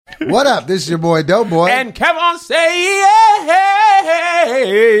What up? This is your boy Doughboy. And Kevin say,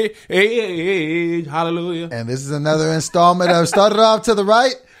 hallelujah. And this is another installment of Started Off to the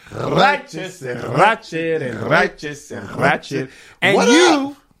Right. Righteous and ratchet and righteous and ratchet. And What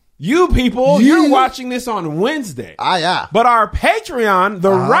you people, you're watching this on Wednesday. Yeah. But our Patreon, the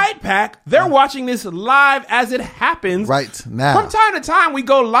Right Pack, they're watching this live as it happens. Right now. From time to time, we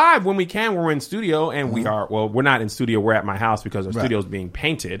go live when we can. We're in studio, and we're not in studio. We're at my house because our studio's being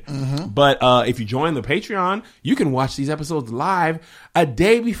painted. But if you join the Patreon, you can watch these episodes live a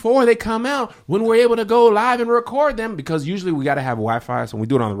day before they come out when we're able to go live and record them, because usually we got to have Wi-Fi. So when we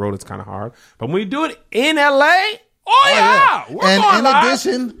do it on the road, it's kind of hard. But when we do it in LA... Oh, yeah. We're and going in live.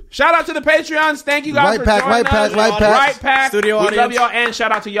 addition, shout out to the Patreons. Thank you guys for joining us. Right Pack. Studio we audience. love y'all. And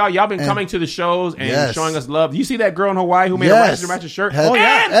shout out to y'all. Y'all been coming to the shows and showing us love. You see that girl in Hawaii who made a Righteous and Ratchet shirt? Oh,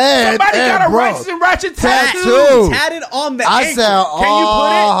 yeah. And somebody got a Righteous and Ratchet tattoo. Tatted on the I ankle. said, Can you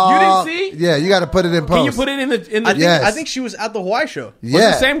put it? You didn't see? Yeah, you got to put it in post. Can you put it in the I think she was at the Hawaii show. Was it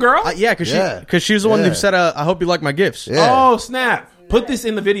the same girl? Because she was the one who said, I hope you like my gifts. Yeah. Oh, snap. Put this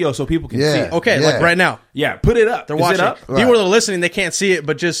in the video so people can see it. Okay, like right now. Yeah, put it up. They're Is watching. it up? People that are listening, they can't see it,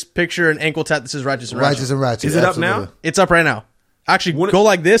 but just picture an ankle tat that says Righteous and Ratchet. Righteous and Ratchet. Is it up now? It's up right now. Actually, go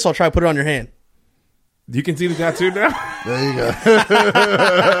like this. I'll try to put it on your hand. You can see the tattoo now? There you go.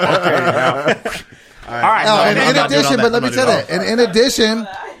 Okay, now. All right. Oh, No, and in not doing addition, all but that. let me tell that. And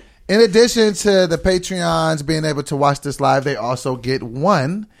in addition to the Patreons being able to watch this live, they also get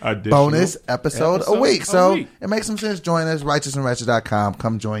one bonus episode a week. So it makes some sense. Join us, righteousandratchet.com.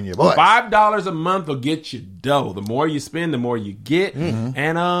 Come join your boys. $5 a month will get you dough. The more you spend, the more you get.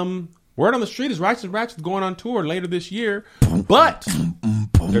 And word on the street is Righteous and Ratchet going on tour later this year. But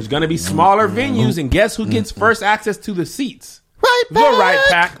there's going to be smaller venues, and guess who gets first access to the seats? The Right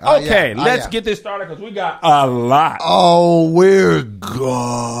Pack. Okay, let's get this started because we got a lot. Oh, we're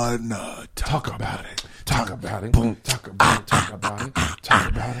gonna talk about it. Talk about it. Talk about it. Talk about it. Talk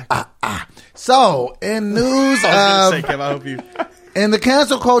about it. So, in news I hope you... in the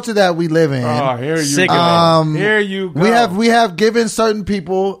cancel culture that we live in, Here you Sick go. of Here you go. we have given certain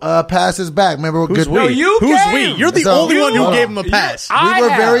people passes back. Remember, Who's we? No, you Who's came. we? You're the So- only one who Hold gave on. him a pass. we were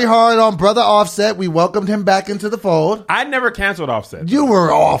very hard on Brother Offset. We welcomed him back into the fold. I never canceled Offset. You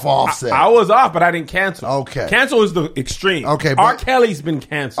were off Offset. I was off, but I didn't cancel. Okay. Cancel is the extreme. Okay, R. but- Kelly's been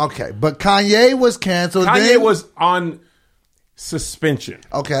canceled. Okay, but Kanye was canceled. Kanye then, was on suspension.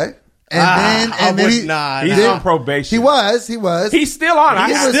 Okay. And then He's on probation. He was. He's still on.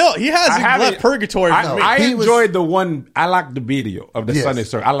 He hasn't left purgatory. I enjoyed the one. I liked the video of the Sunday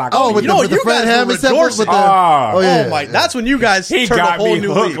service. I liked. with the Fred Hammond stuff with the. Oh my! That's when you guys He turned a got whole me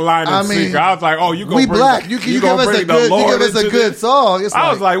new hook, league. line, and sinker. I was like, "Oh, you we black. You give us a good song." It's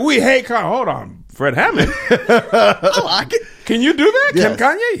I was like, "We hate Kanye." Hold on, Fred Hammond. I like it. Can you do that, Yes.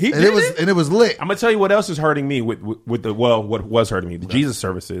 Kanye? He did it. And it was lit. I'm gonna tell you what else is hurting me with what was hurting me, the Jesus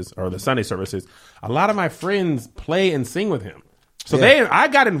services or the Sunday services. A lot of my friends play and sing with him, so I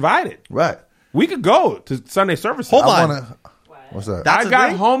got invited. Right. We could go to Sunday services. Hold on. What's up? That's I a got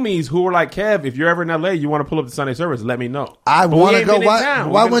thing? homies who were like, Kev, if you're ever in LA, you want to pull up the Sunday service, let me know. I But we want to ain't go. been in Why town.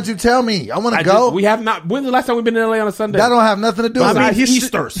 wouldn't you tell me? I want to go. We have not. When's the last time we've been in LA on a Sunday? That don't have nothing to do with I it. mean,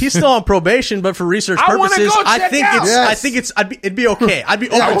 Easter's. He's still on probation, but for research I wanna purposes, go I check think out. it's. Yes. I think it's. It'd be okay. I'd be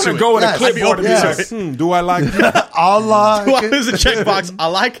open I to want to it. go with Yes. a clipboard and be Yes. like, do I like it? Allah. There's a checkbox. I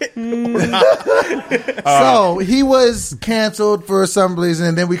like it. Or not. So he was canceled for some reason,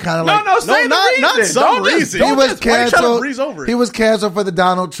 and then we kind of like No, say the reason. not some Don't just- reason. don't he was Why are you trying to canceled. breeze over it? He was canceled for the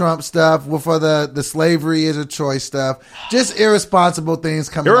Donald Trump stuff, for the slavery is a choice stuff, just irresponsible things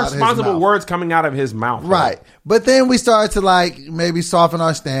coming out of his Irresponsible mouth. words coming out of his mouth. Right. But then we started to like maybe soften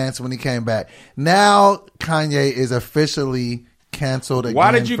our stance when he came back. Now Kanye is officially canceled again.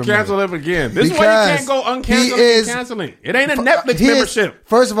 Why did you for cancel me. him again? This is why Because you can't go uncanceling he is- and canceling. It ain't a Netflix He is- membership.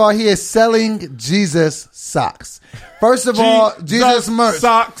 first of all, he is selling Jesus socks. First of all, Jesus merch.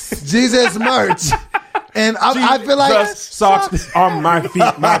 Socks. Jesus merch. And I feel like Jesus socks on my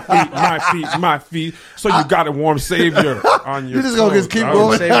feet, my feet, my feet, my feet. So you got a warm savior on your You just gonna toes. keep I going.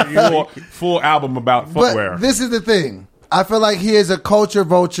 would say full album about footwear. But this is the thing. I feel like he is a culture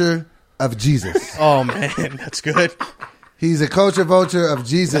vulture of Jesus. Oh man, that's good. He's a culture vulture of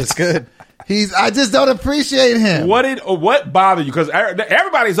Jesus. That's good. I just don't appreciate him. What bothered you? Because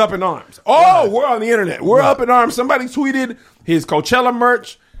everybody's up in arms. Oh, we're on the internet. We're up in arms. Somebody tweeted his Coachella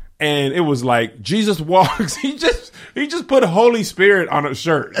merch, and it was like Jesus walks. He just put Holy Spirit on a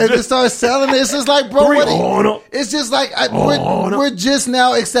shirt. And just started selling it. It's just like, bro, it's just like we're just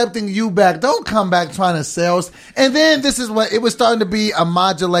now accepting you back. Don't come back trying to sell. And then this is what it was starting to be a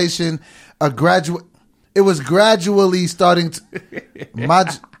modulation, a graduate. It was gradually starting to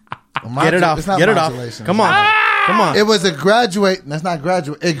Get it off. It's not Get it off. modulation. Come on. Come on. It was a graduate. That's not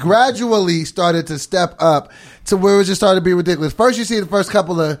graduate. It gradually started to step up to where it just started to be ridiculous. First, you see the first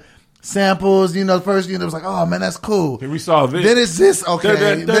couple of samples. You know, first, it was like, oh man, that's cool. We saw this. Then it's this.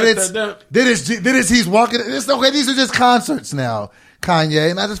 Okay. Then it's he's walking. It's okay. These are just concerts now,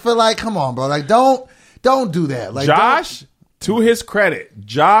 Kanye. And I just feel like, come on, bro. Like, don't do that. Like, Josh. To his credit,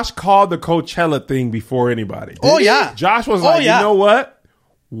 Josh called the Coachella thing before anybody. Oh, yeah. Josh was like, you know what?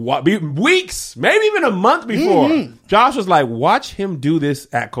 Weeks, maybe even a month before, Josh was like, watch him do this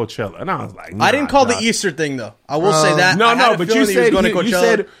at Coachella. And I was like, nah, I didn't call Josh. the Easter thing, though. I will say that. No, but you said, you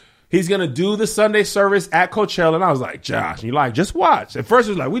said he's going to do the Sunday service at Coachella. And I was like, Josh, you're like, just watch. At first,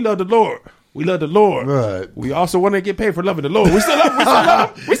 it was like, we love the Lord. We love the Lord. Right. We also want to get paid for loving the Lord. We still love him.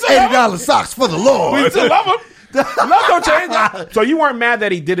 We still love him. $80 socks for the Lord. We still love him. Love don't change. So you weren't mad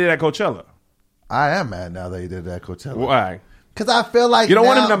that he did it at Coachella? I am mad now that he did it at Coachella. Why? Because I feel like you don't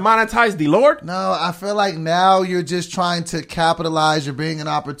want him to monetize the Lord? No, I feel like now you're just trying to capitalize. You're being an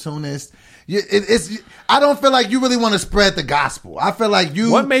opportunist. I don't feel like you really want to spread the gospel. I feel like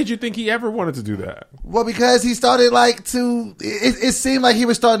you. What made you think he ever wanted to do that? Well, because he started it seemed like he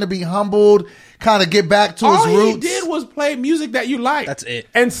was starting to be humbled, kind of get back to his roots. All he did was play music that you like. That's it.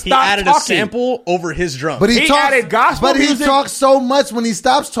 And stop he added talking. A sample over his drum. But he added gospel music. He talks so much when he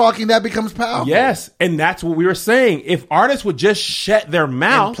stops talking that becomes powerful. Yes, and that's what we were saying. If artists would just shut their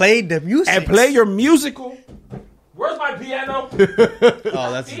mouth and play the music and play your musical. Where's my piano?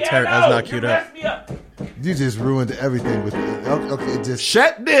 Oh, that's not queued up. You just ruined everything with it. Okay, just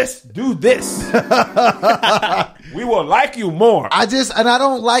shut this. Do this. We will like you more. I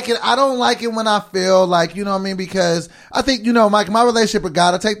don't like it. I don't like it when I feel like, you know what I mean? Because I think, my relationship with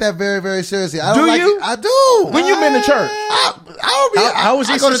God, I take that very, very seriously. I don't like it. I do. When you been to church? How was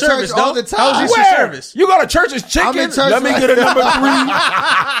Easter service, all the time. How was Easter service? You go to church's chicken? Let me get a number 3.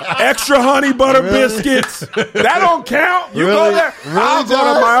 Extra honey butter biscuits. That don't count. You go there. I'll go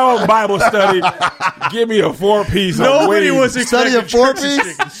to my own Bible study. Give me a 4-piece. Nobody was expecting a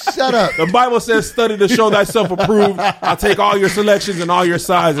 4-piece. Shut up. The Bible says, study to show thyself approved. I'll take all your selections and all your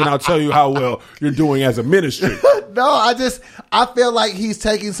sizes, and I'll tell you how well you're doing as a ministry. No, I feel like he's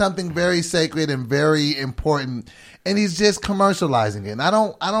taking something very sacred and very important, and he's just commercializing it. And I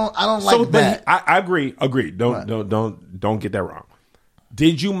don't like that. I agree. Don't get that wrong.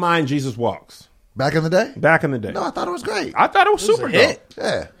 Did you mind Jesus Walks? Back in the day? Back in the day. No, I thought it was great. I thought it was super dope.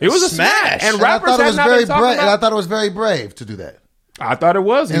 Yeah. It was a smash. And rappers I thought it was very brave. And I thought it was very brave to do that. I thought it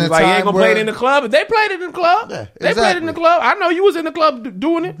was. He was like, he ain't gonna play it in the club. They played it in the club. Yeah, they played it in the club. I know you was in the club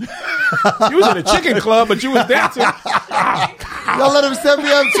doing it. You was in the chicken club, but you was dancing. Y'all let him set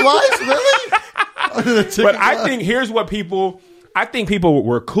me up twice? Really? But I think people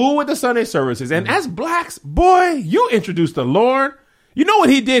were cool with the Sunday services. And as blacks, boy, you introduced the Lord. You know what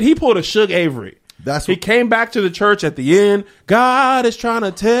he did? He pulled a Suge Avery. He came back to the church at the end. God is trying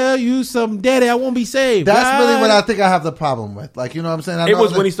to tell you something, Daddy. I won't be saved. That's really what I think I have the problem with. Like, you know what I'm saying? It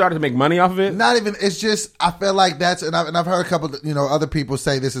was when he started to make money off of it. Not even. It's just I feel like that's, and I've heard a couple, other people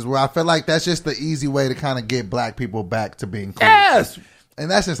say this as well. I feel like that's just the easy way to kind of get black people back to being cool. Yes.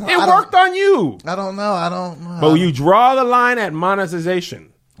 And that's just it worked on you. I don't know. But you draw the line at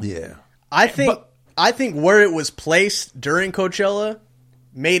monetization. Yeah. I think where it was placed during Coachella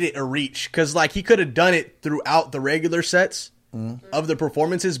made it a reach, because he could have done it throughout the regular sets of the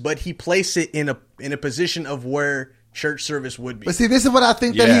performances, but he placed it in a position of where church service would be. But see, this is what I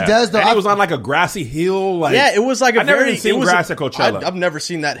think that he does, though. And it was on like a grassy hill. It was like I've never even seen grass at Coachella. I've never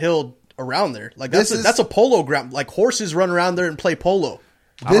seen that hill around there. Like that's a polo ground. Like horses run around there and play polo.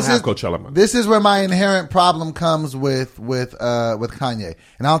 This is Coachella, man. This is where my inherent problem comes with Kanye,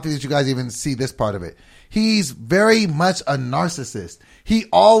 and I don't think that you guys even see this part of it. He's very much a narcissist. He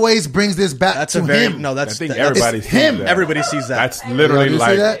always brings this back to him. I think everybody sees him. That. Everybody sees that. That's literally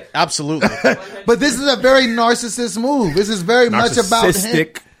like that? Absolutely. But this is a very narcissist move. This is very much about him.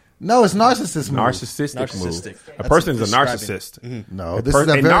 No, it's narcissist move. Narcissistic move. A person is a narcissist. Mm-hmm. No, this is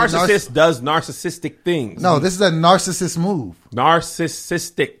a narcissist does narcissistic things. No, this is a narcissist move.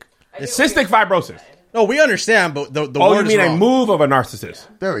 Narcissistic. It's cystic fibrosis. No, we understand, but the word you mean is wrong. A move of a narcissist.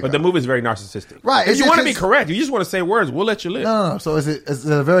 There we go. But the move is very narcissistic. Right. If you want to be correct, you just want to say words, we'll let you live. No. So is it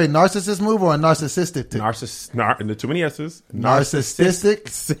a very narcissist move or a narcissistic thing? Too many S's. Narcissistic?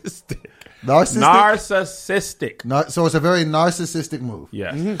 Narcissistic. So it's a very narcissistic move.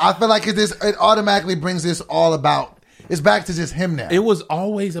 Yes. Mm-hmm. I feel like it automatically brings this all about. It's back to just him now. It was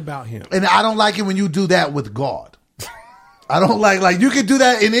always about him. And I don't like it when you do that with God. I don't like you could do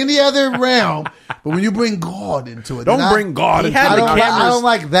that in any other realm, but when you bring God into it, don't bring God into it. I don't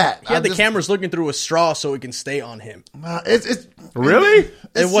like that. He had the cameras looking through a straw so it can stay on him. Really?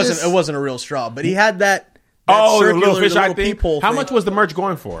 It wasn't a real straw, but he had that. Oh, the little fisheye thing. How much was the merch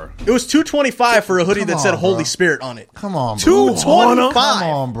going for? It was $225 for a hoodie that said Holy Spirit on it. Come on, bro. $225. Come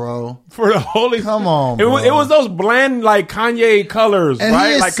on, bro. For the Holy. Come on, bro. It was those bland like Kanye colors, and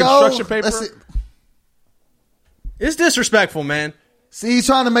right? Like construction paper. It's disrespectful, man. See, he's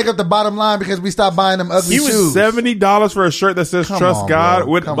trying to make up the bottom line because we stopped buying them ugly shoes. He was $70 for a shirt that says "Trust God,"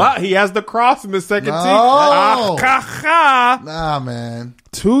 but he has the cross in the second teeth. Nah, man.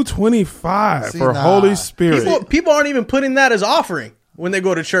 $225 for Holy Spirit. People aren't even putting that as offering when they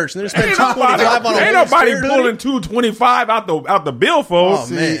go to church. And they're spending $225 on a Ain't nobody pulling $225 out the billfold. Oh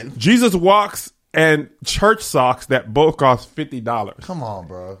man, Jesus walks and church socks that both cost $50. Come on,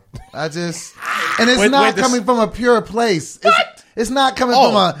 bro. And it's not coming from a pure place. It's not coming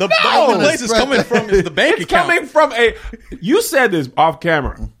from the place is coming from is the bank account. Coming from you said this off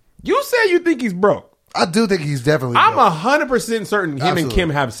camera. You said you think he's broke. I do think he's definitely broke. I'm 100% certain him and Kim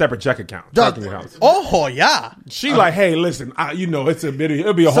have separate checking accounts. Oh, yeah. She like, hey, listen, it's a bit,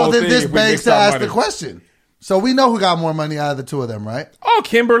 it'll be a whole thing. So then this begs to ask the question. So we know who got more money out of the two of them, right? Oh,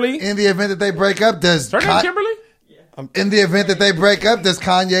 Kimberly. In the event that they break up, does Kimberly? Yeah. In the event that they break up, does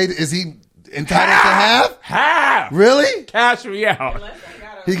Kanye, is he entitled to half? Half. Really? Cash me out.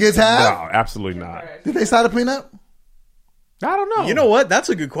 He gets half? No, absolutely not. Did they sign a prenup? I don't know. You know what? That's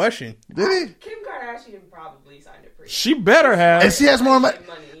a good question. Did he? Kim Kardashian probably signed a prenup. She better have. And she has more money.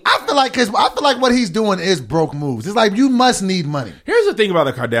 I feel like what he's doing is broke moves. It's like you must need money. Here's the thing about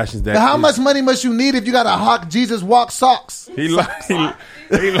the Kardashians. How much money must you need if you got a Hawk Jesus walk socks? He lost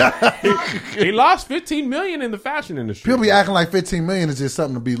 $15 million in the fashion industry. People be acting like $15 million is just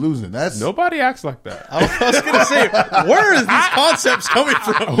something to be losing. Nobody acts like that. I was going to say, where are these concepts coming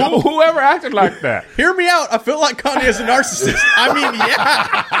from? Whoever acted like that? Hear me out. I feel like Kanye is a narcissist. I mean,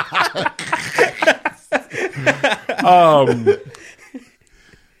 yeah.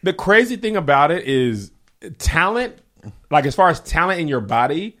 The crazy thing about it is talent, like as far as talent in your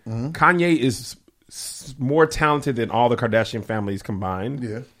body, Kanye is more talented than all the Kardashian families combined.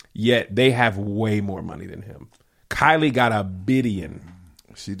 Yeah. Yet they have way more money than him. Kylie got $1 billion.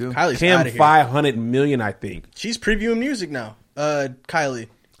 She do. Kylie's Kim $500 million, I think. She's previewing music now. Kylie.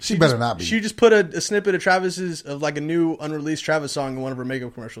 She better not be. She just put a snippet of Travis's of like a new unreleased Travis song in one of her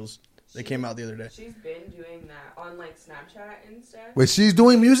makeup commercials. They came out the other day. She's been doing that on like Snapchat and stuff. Wait, she's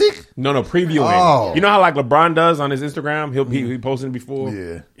doing music? No, previewing. Oh. You know how like LeBron does on his Instagram? He posted before.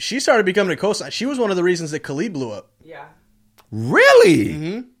 Yeah. She started becoming a co-star. She was one of the reasons that Khalid blew up. Yeah. Really?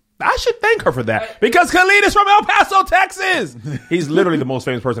 Mm-hmm. I should thank her for that because Khalid is from El Paso, Texas. He's literally the most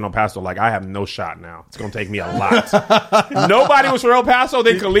famous person in El Paso. Like, I have no shot now. It's going to take me a lot. Nobody was from El Paso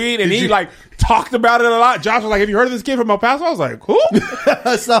than Khalid, and he like talked about it a lot. Josh was like, have you heard of this kid from El Paso? I was like, who?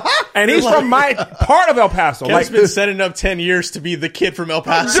 And he's from my part of El Paso. Kev's been setting up 10 years to be the kid from El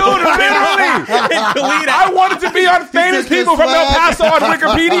Paso. Dude, literally. Khalid, I wanted to be on famous people from El Paso on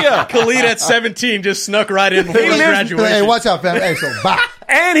Wikipedia. Khalid at 17 just snuck right in before his graduation. Hey, watch out, fam. Hey, so bye.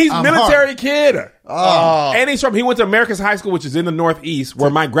 And he's military kid. Oh. And he went to America's High School, which is in the Northeast, where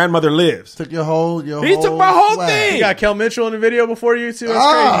my grandmother lives. Took your whole took my whole thing. He got Kel Mitchell in the video before you too. That's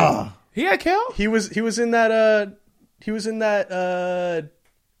crazy. He had Kel? He was in that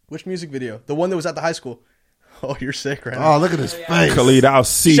which music video? The one that was at the high school. Oh, you're sick right now. Oh, look at his face. Khalid, I'll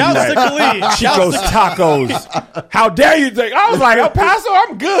see Shouts you. To Khalid. Chico's Tacos. How dare you think? I was like, El Paso,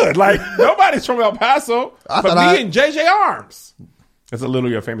 I'm good. Like, nobody's from El Paso. But me and JJ Arms. That's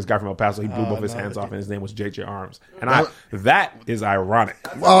literally a famous guy from El Paso. He blew both his hands off, and his name was JJ Arms. And that is ironic.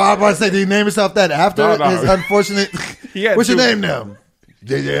 Oh, I was about to say, did he name himself that after his unfortunate? What's your name now?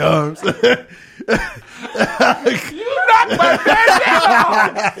 JJ Arms. You knocked my head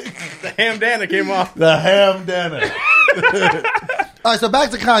down. The Hamdana came off. The Hamdana. All right, so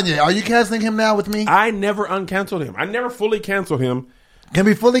back to Kanye. Are you canceling him now with me? I never uncanceled him. I never fully canceled him. Can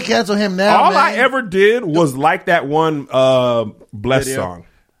we fully cancel him now? All I ever did was like that one Blessed song.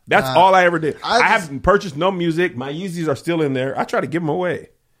 That's all I ever did. I haven't purchased no music. My Yeezys are still in there. I try to give them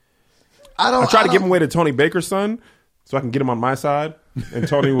away. I try to give them away to Tony Baker's son so I can get him on my side. And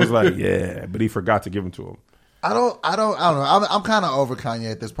Tony was like, yeah, but he forgot to give them to him. I don't know. I'm kind of over Kanye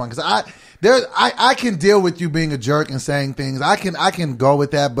at this point because I can deal with you being a jerk and saying things. I can go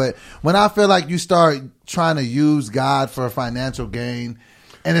with that, but when I feel like you start trying to use God for financial gain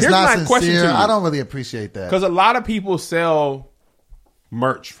and it's not sincere, I don't really appreciate that. Because a lot of people sell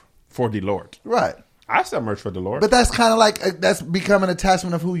merch for the Lord. Right. I sell merch for the Lord. But that's kind of like that's become an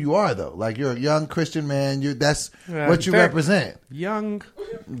attachment of who you are, though. Like you're a young Christian man. That's what you represent. Young.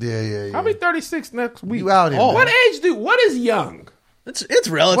 Yeah. I'll be 36 next week. You out here? What age what is young? It's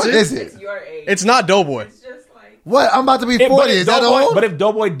relative. What is it? It's your age. It's not Doughboy. It's just like What? I'm about to be 40. Is that old? But if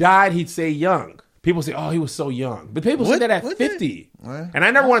Doughboy died, he'd say young. People say, "Oh, he was so young," but people say that at 50. And I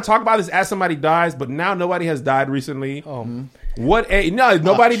never want to talk about this as somebody dies, but now nobody has died recently. What age? No,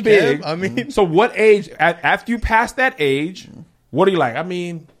 nobody big. I mean, so what age? After you pass that age, what are you like? I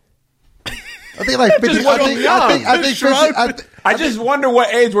mean, I think like 50. I think I just wonder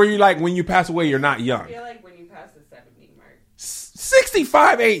what age were you like when you pass away. You're not young. I feel like when you pass the 70 mark.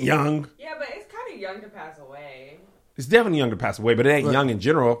 65 ain't young. Yeah, but it's kind of young to pass away. It's definitely young to pass away, but it ain't young in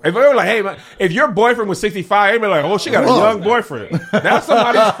general. If they were like, hey, man, if your boyfriend was 65, they'd be like, oh, she got a young boyfriend. That's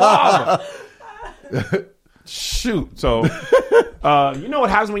somebody's father. Shoot. So, you know what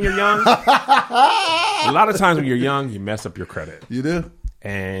happens when you're young? A lot of times when you're young, you mess up your credit. You do?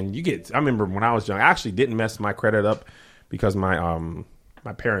 And I remember when I was young, I actually didn't mess my credit up because my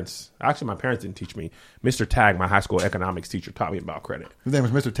parents didn't teach me. Mr. Tag, my high school economics teacher, taught me about credit. His name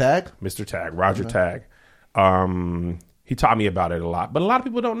was Mr. Tag? Mr. Tag, Roger Tag. He taught me about it a lot, but a lot of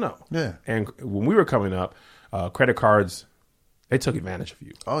people don't know. Yeah. And when we were coming up, credit cards, they took advantage of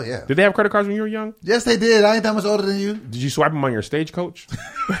you. Oh, yeah. Did they have credit cards when you were young? Yes, they did. I ain't that much older than you. Did you swipe them on your Stagecoach?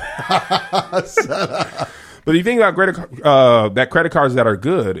 But the thing about that credit cards that are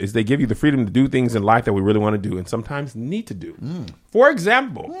good is they give you the freedom to do things in life that we really want to do and sometimes need to do. For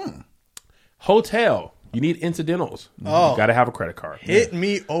example, hotel. You need incidentals. Oh. You got to have a credit card. Hit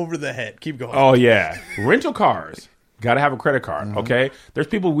me over the head. Keep going. Oh, yeah. Rental cars. Got to have a credit card, okay? There's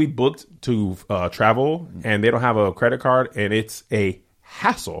people we booked to travel, and they don't have a credit card, and it's a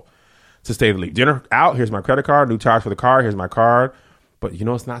hassle, to stay the least. Dinner out, here's my credit card. New tires for the car, here's my card. But you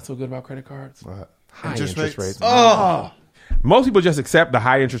know what's not so good about credit cards? High interest rates. Oh. Most people just accept the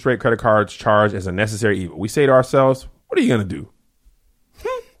high interest rate credit cards charge as a necessary evil. We say to ourselves, what are you going to do?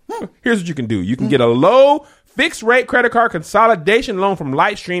 Here's what you can do. You can get a low fixed rate credit card consolidation loan from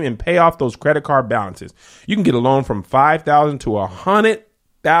Lightstream and pay off those credit card balances. You can get a loan from $5,000 to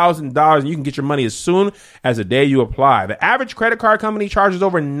 $100,000 and you can get your money as soon as the day you apply. The average credit card company charges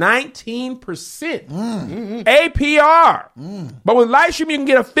over 19% APR. But with Lightstream, you can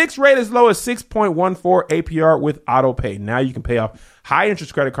get a fixed rate as low as 6.14 APR with auto pay. Now you can pay off high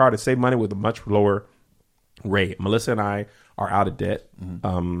interest credit card and save money with a much lower rate. Melissa and I are out of debt.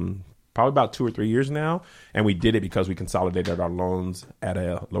 Probably about 2 or 3 years now. And we did it because we consolidated our loans at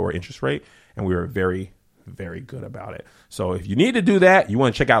a lower interest rate. And we were very, very good about it. So if you need to do that, you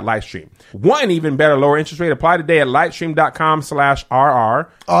want to check out Lightstream. One even better lower interest rate. Apply today at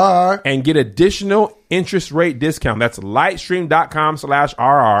lightstream.com/RR and get additional interest rate discount. That's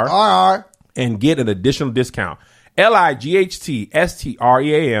lightstream.com/RR and get an additional discount.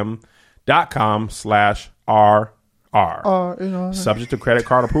 lightstream.com/RR. Subject to credit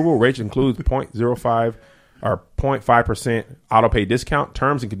card approval. Rates includes 0.05 or 0.5% auto pay discount.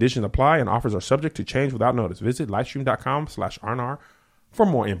 Terms and conditions apply and offers are subject to change without notice. Visit lightstream.com/RNR for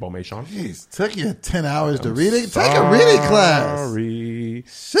more information. Jeez, took you 10 hours to read it. Take a reading class. Sorry.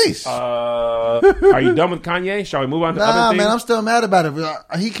 Sheesh. Are you done with Kanye? Shall we move on to other things? Man, I'm still mad about it.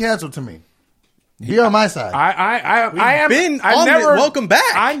 He canceled to me. Be on my side. Welcome back.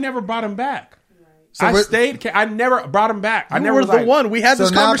 I never brought him back. So I never brought him back. I never were was the like, one. We had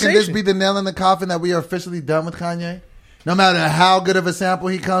this now conversation. Can this be the nail in the coffin that we are officially done with Kanye? No matter how good of a sample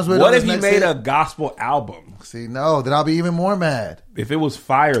he comes with. What if he made a gospel album? See, no, then I'll be even more mad. If it was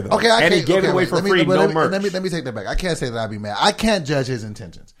fire, though. Okay, and he gave it away for free, no merch. Let me take that back. I can't say that I'd be mad. I can't judge his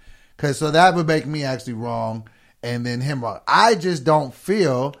intentions. So that would make me actually wrong and then him wrong. I just don't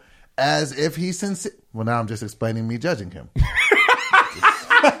feel as if he's sincere. Well, now I'm just explaining me judging him.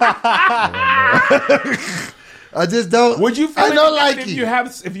 I just don't. Would you feel I don't like if you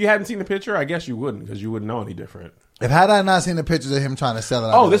hadn't seen the picture? I guess you wouldn't, because you wouldn't know any different. Had I not seen the pictures of him trying to sell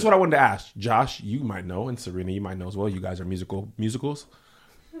it, oh, this is what I wanted to ask, Josh. You might know, and Serena, you might know as well. You guys are musicals.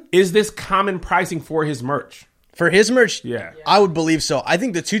 Is this common pricing for his merch? For his merch, yeah, I would believe so. I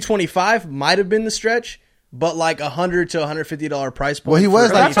think the $225 might have been the stretch, but like $100 to $150 price point. Well, he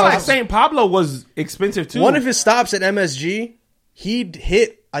was like St. Pablo was expensive too. One of his stops at MSG, he'd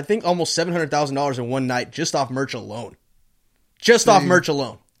hit, I think, almost $700,000 in one night just off merch alone. Off merch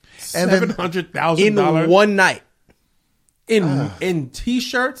alone. $700,000 in one night. In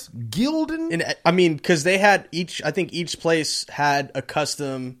t-shirts, Gildan. I mean, because they had each place had a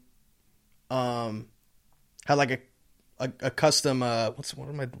custom, had like a custom. What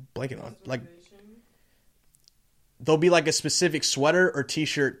am I blanking on? Like, there'll be like a specific sweater or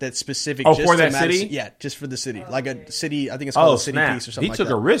T-shirt that's specific. Oh, just for to that Madison. city? Yeah, just for the city, like a city. I think it's called a city piece or something. He like took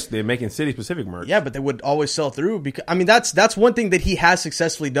that. a risk then making city specific merch. Yeah, but they would always sell through because I mean that's one thing that he has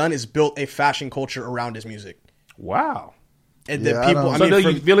successfully done is built a fashion culture around his music. Wow. And Yeah, that people, I So mean, are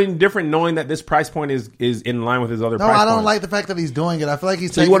from, you feeling different knowing that this price point is in line with his other No, price I don't points? like the fact that he's doing it. I feel like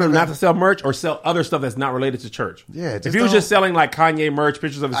he's So you taking want him it- not to sell merch or sell other stuff that's not related to church? Yeah, If just he was don't- just selling like Kanye merch,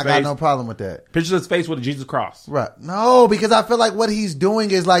 pictures of his I face, got no problem with that. pictures of his face with a Jesus cross. Right. No, because I feel like what he's doing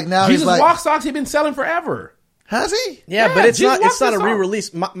is like now Jesus he's like, walk socks he's been selling forever. has he? yeah, Yeah, but it's Jesus not a walks us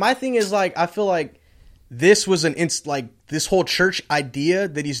re-release. My thing is like I feel like this was like this whole church idea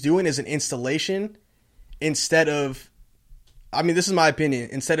that he's doing is an installation instead of. I mean, this is my opinion.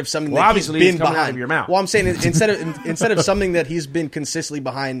 Instead of something Well, that he's obviously been it's coming behind. out of your mouth. Well, I'm saying instead of something that he's been consistently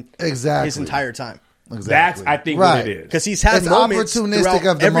behind Exactly. his entire time. Exactly. That's, I think, Right. what it is. Because he's had It's moments opportunistic throughout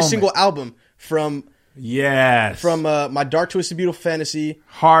of the every moment. single album from Yes. my Dark Twisted Beautiful Fantasy,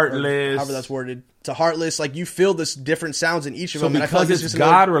 Heartless. however that's worded, to Heartless. Like you feel this different sounds in each of So them, and I feel because like it's just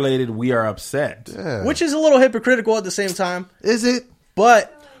God related, we are upset. Yeah. which is a little hypocritical at the same time. Is it?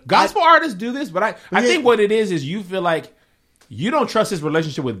 But Gospel artists do this, but I Yeah. think what it is you feel like you don't trust his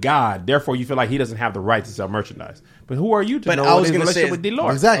relationship with God, therefore you feel like he doesn't have the right to sell merchandise. But who are you to But know I what was his gonna relationship say- with the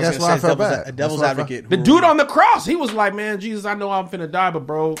Lord? Exactly. I That's was why I gonna say felt devil's- bad. a devil's That's why I advocate. The who- dude on the cross, he was like, man, Jesus, I know I'm finna die, but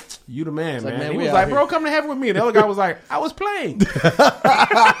bro, you the man, like, man. man, He we was out like, here. bro, come to heaven with me. The other guy was like, I was playing.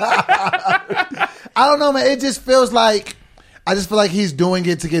 I don't know, man. It just feels like I just feel like he's doing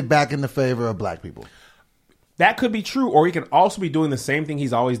it to get back in the favor of black people. That could be true, or he can also be doing the same thing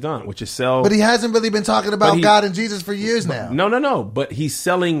he's always done, which is sell. But he hasn't really been talking about But he- God and Jesus for years now. No. But he's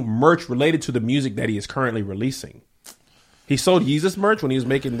selling merch related to the music that he is currently releasing. He sold Yeezus merch when he was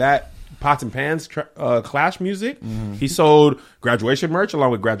making that Pots and Pans Clash music. Mm-hmm. He sold Graduation merch along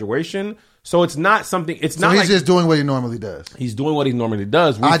with Graduation. So it's not something. It's So not he's like just doing what he normally does. he's doing what he normally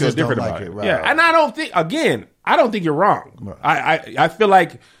does. We I feel just don't different like about it, it. right. Yeah, and I don't think. Again, I don't think you're wrong. I feel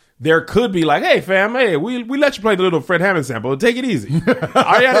like. There could be like, hey fam, hey, we let you play the little Fred Hammond sample. Take it easy.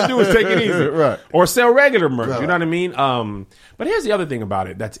 All you have to do is take it easy, Right. Or sell regular merch. Right. You know what I mean? But here's the other thing about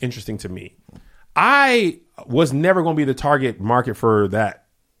it that's interesting to me. I was never going to be the target market for that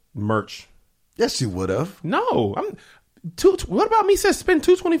merch. Yes, you would have. No, what about me? Says spend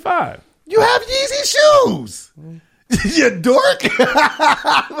 $225. You have Yeezy shoes. You dork.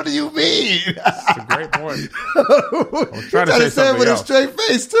 What do you mean? That's a great point. I'm trying to say say it something with else. a straight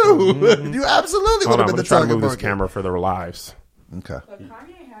face too. You absolutely Hold would on, have I'm been the trying to target move this market. camera for the lives. Okay. But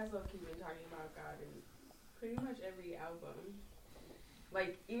Kanye has low-key been talking about God in pretty much every album.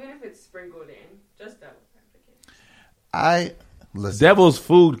 Like, even if it's sprinkled in, just Devil's Advocate. Listen. Devil's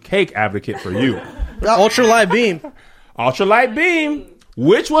food cake advocate for you. Ultralight Beam. Ultralight Beam,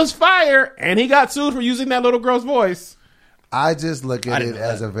 which was fire, and he got sued for using that little girl's voice. I just look at didn't it know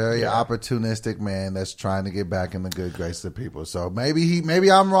as that. a very opportunistic man that's trying to get back in the good graces of people. So maybe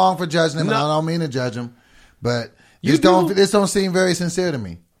I'm wrong for judging him, and No. I don't mean to judge him, but You do. this don't seem very sincere to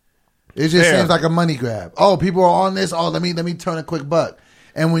me. It just Fair. seems like a money grab. Oh, people are on this. Oh, let me turn a quick buck.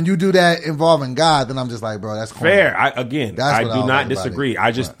 And when you do that involving God, then I'm just like, bro, that's corny. Fair. I That's do what I don't not like about disagree. it.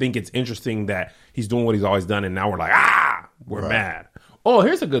 I just Right. think it's interesting that he's doing what he's always done, and now we're like, we're Right. mad. Oh,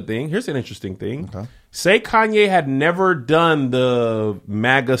 here's a good thing. Here's an interesting thing. Okay. Say Kanye had never done the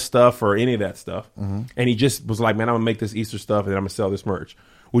MAGA stuff or any of that stuff, Mm-hmm. and he just was like, man, I'm going to make this Easter stuff, and then I'm going to sell this merch.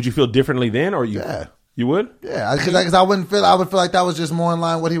 Would you feel differently then, or you? Yeah. You would? Yeah, because I would feel like that was just more in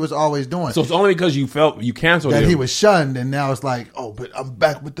line with what he was always doing. So it's only because you felt you canceled that him. he was shunned, and now it's like, oh, but I'm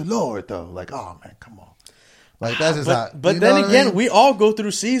back with the Lord, though. Like, oh man, come on. Like that's just how. But you know then what I again, mean? we all go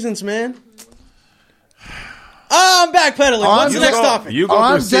through seasons, man. I'm backpedaling. What's the next topic? You go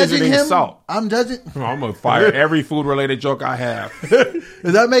I'm through judging seasoning him. salt. I'm judging. I'm going to fire every food-related joke I have.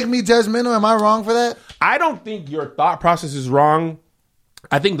 Does that make me judgmental? Am I wrong for that? I don't think your thought process is wrong.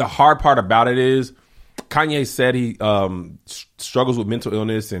 I think the hard part about it is Kanye said he struggles with mental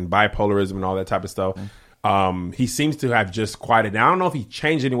illness and bipolarism and all that type of stuff. He seems to have just quieted down. I don't know if he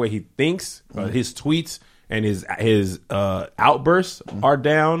changed any way he thinks. His tweets and his outbursts are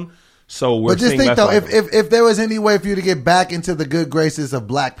down. So we're But just seeing think less though, of him. if there was any way for you to get back into the good graces of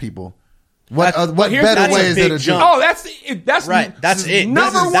black people, what here's- better that's way a is there big to jump. do? Oh, that's Right, that's it.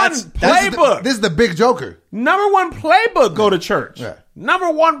 Number This is- one that's- playbook. This is the big joker. Number one playbook. Go to church. Yeah. Number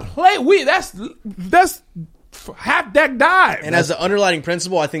one play. That's half deck dive. And as an underlining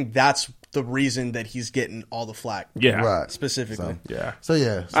principle, I think that's the reason that he's getting all the flack. yeah, Right. Specifically. yeah. So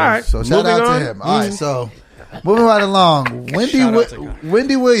yeah. So, All right. so shout Moving out on. to him. All right. So Moving right along.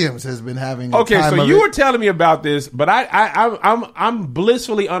 Wendy Williams has been having. So you were telling me about this, but I'm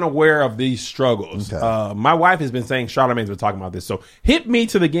blissfully unaware of these struggles. Okay. My wife has been saying Charlamagne's been talking about this. So hit me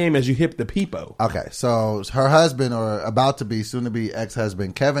to the game as you hit the peepo. Okay, so her husband, or about to be, soon to be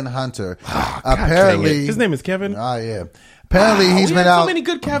ex-husband, Kevin Hunter. Apparently, his name is Kevin. Oh yeah. Apparently, he's been out. So many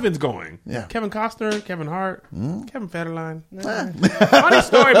good Kevins going. Yeah. Kevin Costner, Kevin Hart, Kevin Federline. Funny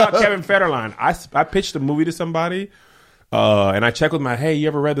story about Kevin Federline. I pitched a movie to somebody, and I checked with my, hey, you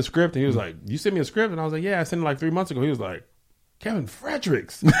ever read the script? And he was like, you sent me a script? And I was like, yeah, I sent it like 3 months ago. He was like, Kevin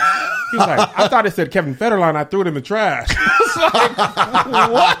Fredericks. He was like, I thought it said Kevin Federline. I threw it in the trash. Like,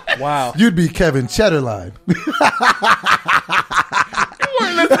 what? Wow. You'd be Kevin Cheddarline.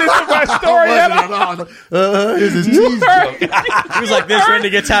 Listening to my story at all. Here's his cheese joke. He was like this, ready to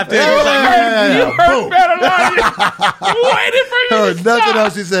get tapped in. You heard Federline. Waiting for you. Heard nothing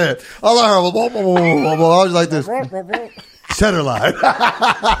else he said. All I heard was, I was like this. Cheddarline.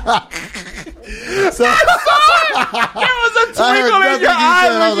 So, there was a twinkle in your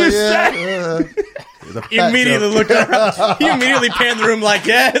eye when you said it. Immediately looked around. He immediately panned the room like,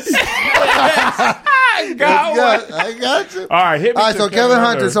 yes. I got you. All right, hit me. All right, so Kevin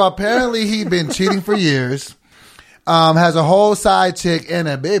Hunter. So apparently he'd been cheating for years. Has a whole side chick and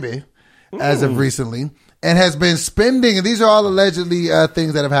a baby as of recently, and has been spending. And these are all allegedly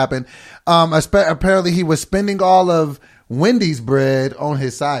things that have happened. Apparently he was spending all of Wendy's bread on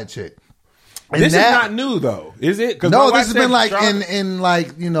his side chick. And this is not new though, is it? No, this has been like in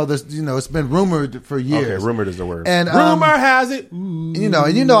like this it's been rumored for years. Okay, rumored is the word. And rumor has it, and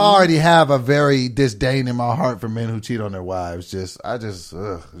I already have a very disdain in my heart for men who cheat on their wives.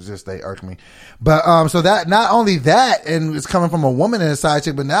 They irk me. But so that not only that, and it's coming from a woman and a side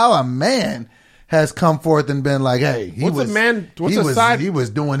chick, but now a man has come forth and been like, "Hey, he was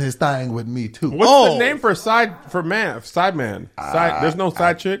doing his thing with me too." What's the name for side man? There's no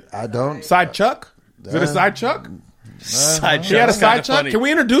side chick. I don't. Side Chuck? Is it a side Chuck? Side Chuck. She had a side Chuck. Can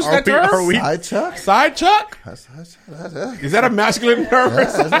we introduce that to her? Side Chuck. Side Chuck. Is that a masculine term for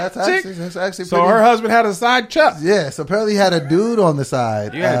side chick? That's actually so her husband had a side Chuck. Yeah. So apparently he had a dude on the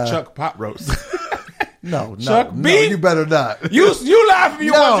side. You had a Chuck pot roast. No, Chuck no, B? you better not. You laugh if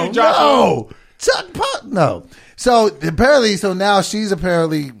you want to, Josh. No. Chuck pot? No. So apparently, now she's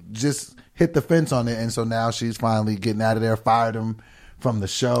apparently just hit the fence on it, and so now she's finally getting out of there. Fired him from the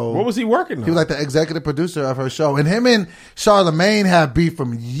show. What was he working on? He was like the executive producer of her show, and him and Charlamagne have beef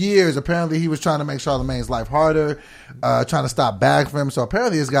from years. Apparently, he was trying to make Charlamagne's life harder, trying to stop bags for him. So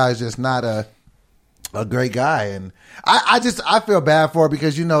apparently, this guy is just not a great guy, and I feel bad for her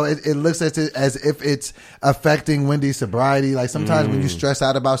because it looks as if it's affecting Wendy's sobriety. Like sometimes when you stress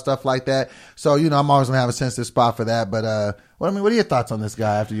out about stuff like that, so I'm always gonna have a sensitive spot for that. But what are your thoughts on this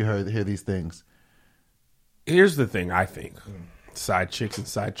guy after you hear these things? Here's the thing, I think side chicks and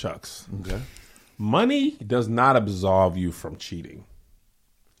side chucks. Okay, money does not absolve you from cheating.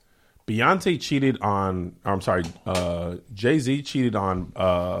 Beyonce cheated on. Jay-Z cheated on.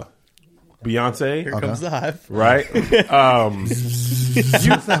 Beyonce. Here comes the hive. Right?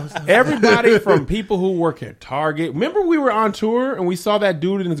 Everybody from people who work at Target. Remember we were on tour and we saw that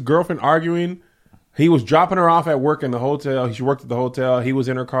dude and his girlfriend arguing? He was dropping her off at work in the hotel. She worked at the hotel. He was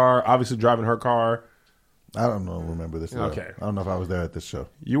in her car, obviously driving her car. I don't know. Remember this? Okay. I don't know if I was there at this show.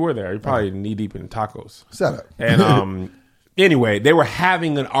 You were there. You're probably knee deep in tacos. Shut up. And anyway, they were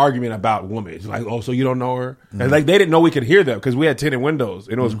having an argument about women. It's like, oh, so you don't know her? And like they didn't know we could hear them because we had tinted windows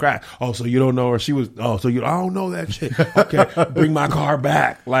and it was cracked. Oh, so you don't know her? She was. Oh, so I don't know that shit. Okay, bring my car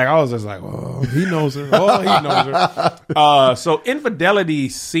back. Like I was just like, oh, he knows her. Oh, he knows her. So infidelity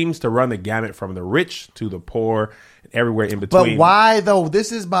seems to run the gamut from the rich to the poor. Everywhere in between. But why though?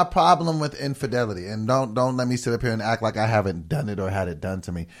 This is my problem with infidelity, and don't let me sit up here and act like I haven't done it or had it done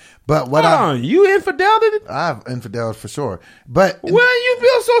to me. But you infideled? I've infideled for sure. But you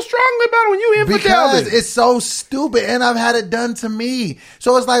feel so strongly about it when you infideled? Because it's so stupid, and I've had it done to me.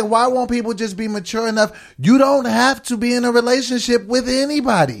 So it's like, why won't people just be mature enough? You don't have to be in a relationship with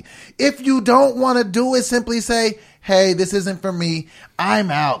anybody. If you don't want to do it, simply say, hey, this isn't for me.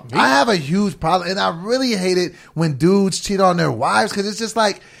 I'm out. I have a huge problem, and I really hate it when dudes cheat on their wives because it's just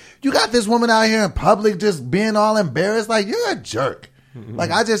like, you got this woman out here in public just being all embarrassed. Like, you're a jerk. Mm-hmm.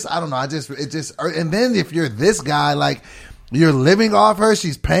 Like, I don't know. And then if you're this guy, like, you're living off her,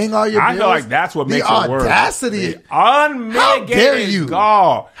 she's paying all your bills. I feel like that's what makes it worse. The audacity. Unmitigated How dare you?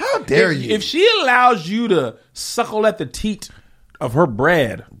 Gall. How dare you? If she allows you to suckle at the teat of her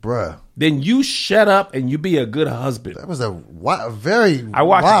bread, bruh, then you shut up and you be a good husband. That was a very I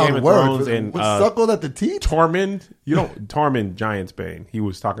watched wild Game of word. Thrones and suckled at the teeth. Tormund, Tormund Giantsbane. He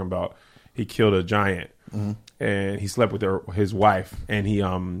was talking about he killed a giant, and he slept with his wife, and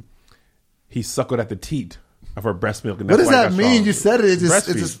he suckled at the teat of her breast milk. And what does that mean? You said it. It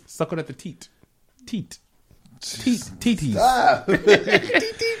just suckled at the teat. Teat.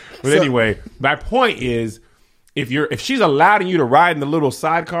 But anyway, my point is, if she's allowing you to ride in the little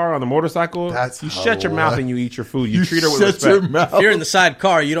sidecar on the motorcycle, you shut your mouth and you eat your food. You treat her with respect. If you're in the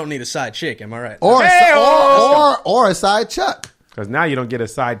sidecar, you don't need a side chick. Am I right? Or a side chuck. Because now you don't get a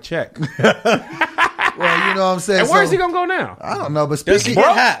side check. Well, you know what I'm saying. And where's he gonna go now? I don't know, but does he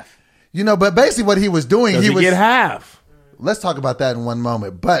get half? You know, but basically what he was doing, he get half. Let's talk about that in one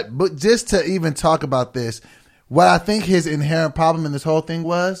moment. But just to even talk about this, what I think his inherent problem in this whole thing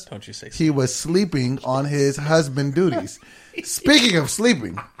was, don't you say so. He was sleeping on his husband duties. Speaking of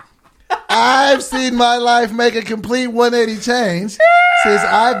sleeping, I've seen my life make a complete 180 change since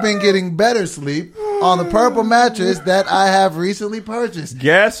I've been getting better sleep on the purple mattress that I have recently purchased.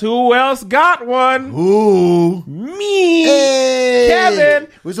 Guess who else got one? Who? Me. Hey. Kevin.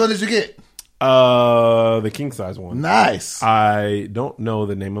 Which one did you get? The king size one. Nice. I don't know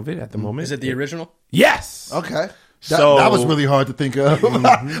the name of it at the moment. Is it the original? Yes. Okay. That was really hard to think of.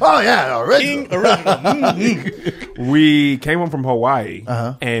 Oh, yeah, original. King original. We came home from Hawaii,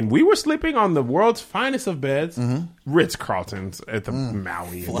 and we were sleeping on the world's finest of beds, Ritz-Carltons at the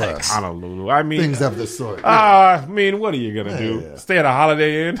Maui and Honolulu. I mean, things of the sort. I mean, what are you going to do? Yeah. Stay at a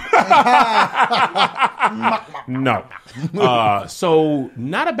Holiday Inn? No. So,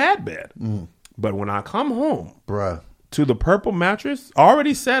 not a bad bed. But when I come home to the purple mattress,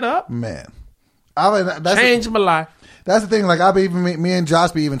 already set up, man. Changed my life. That's the thing. Like me and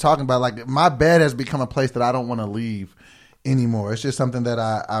Josh be even talking about. Like my bed has become a place that I don't want to leave anymore. It's just something that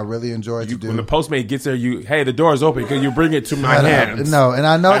I really enjoy to do. When the Postmate gets there, hey, the door is open. Can you bring it to my hands? No, and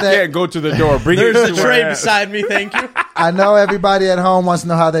I know that I can't go to the door. Bring it to There's the tray beside me. Thank you. I know everybody at home wants to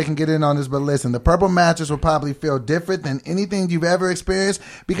know how they can get in on this, but listen, the purple mattress will probably feel different than anything you've ever experienced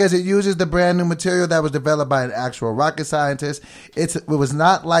because it uses the brand new material that was developed by an actual rocket scientist. It was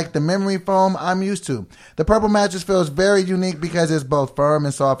not like the memory foam I'm used to. The purple mattress feels very unique because it's both firm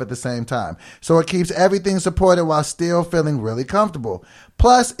and soft at the same time. So it keeps everything supported while still feeling really comfortable.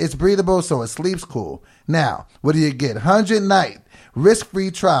 Plus, it's breathable, so it sleeps cool. Now, what do you get? 100-night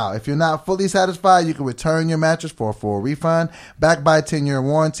risk-free trial. If you're not fully satisfied, you can return your mattress for a full refund, backed by a 10-year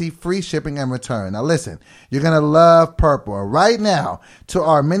warranty, free shipping and return. Now listen, you're going to love Purple. Right now, to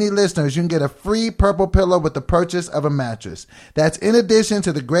our many listeners, you can get a free Purple pillow with the purchase of a mattress. That's in addition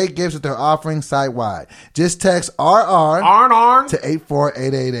to the great gifts that they're offering site-wide. Just text RR to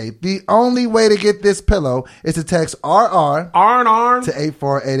 84888. The only way to get this pillow is to text RR to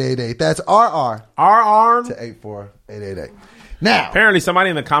 84888. That's RR to 84888. Now, apparently somebody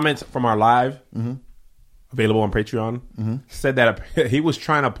in the comments from our live, available on Patreon, said that he was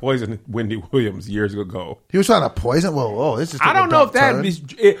trying to poison Wendy Williams years ago. He was trying to poison? Whoa, this is I don't know if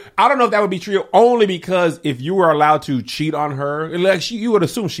that would be true, only because if you were allowed to cheat on her, like you would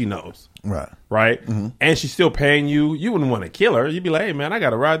assume she knows. Right? And she's still paying you. You wouldn't want to kill her. You'd be like, hey, man, I got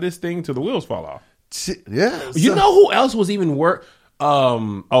to ride this thing till the wheels fall off. Yeah. You know who else was even worse?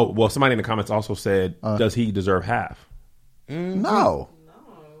 Somebody in the comments also said, does he deserve half? No.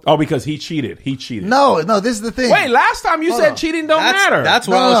 Oh, because he cheated. No, this is the thing. Wait, last time you said cheating don't matter. That's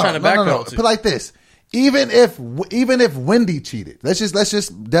what I was trying to backpedal to. Put like this. Even if Wendy cheated, let's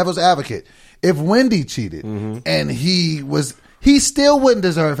just devil's advocate. If Wendy cheated and he still wouldn't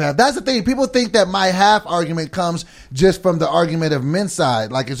deserve half. That's the thing. People think that my half argument comes just from the argument of men's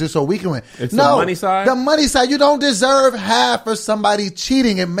side. Like, it's just so we can win. It's the money side? The money side. You don't deserve half for somebody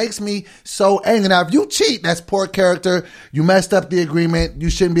cheating. It makes me so angry. Now, if you cheat, that's poor character. You messed up the agreement.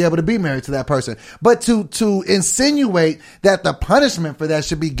 You shouldn't be able to be married to that person. But to insinuate that the punishment for that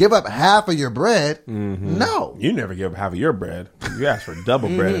should be give up half of your bread, no. You never give up half of your bread. You ask for double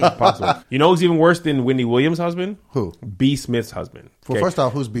bread if possible. You know who's even worse than Wendy Williams' husband? Who? B. Smith's husband. Well, first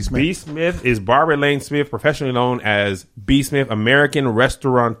off, who's B. Smith? B. Smith is Barbara Lane Smith, professionally known as B. Smith, American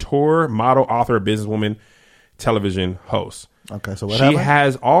restaurateur, model, author, businesswoman, television host. Okay, so what happened? She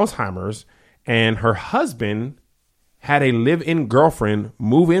has Alzheimer's, and her husband had a live-in girlfriend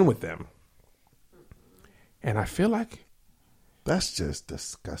move in with them. And I feel like... That's just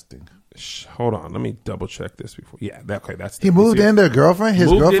disgusting. Hold on, let me double-check this before... Yeah, that's... He moved in their girlfriend? His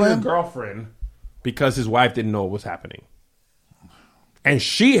girlfriend? Moved in his girlfriend because his wife didn't know what was happening. And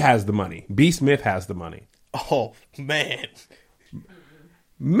she has the money. B. Smith has the money. Oh, man.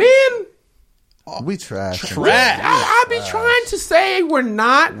 We trash. I be trying to say we're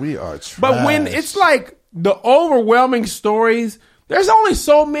not. We are trash. But when it's like the overwhelming stories There's only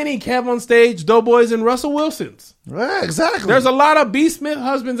so many Kev on Stage, Doughboys, and Russell Wilsons. Right, exactly. There's a lot of B. Smith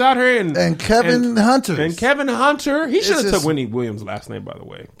husbands out here, and Kevin Hunter. And Kevin Hunter. He should have took Winnie Williams' last name, by the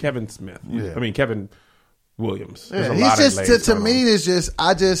way. Kevin Smith. Yeah. I mean, Kevin Williams. Yeah, he's just to me. It's just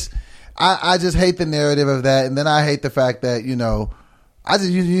I just hate the narrative of that, and then I hate the fact that you know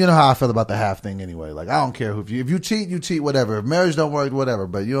how I feel about the half thing anyway. Like I don't care if you cheat, you cheat, whatever. If marriage don't work, whatever.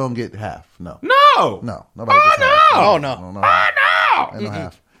 But you don't get half. No. Nobody gets half. Oh no. Ain't no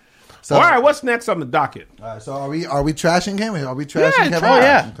half. So, all right, what's next on the docket? All right, so are we trashing Kevin? Are we trashing Kevin? Oh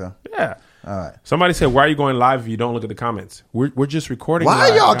yeah. Okay. Yeah. All right. Somebody said, "Why are you going live if you don't look at the comments?" We're just recording. Why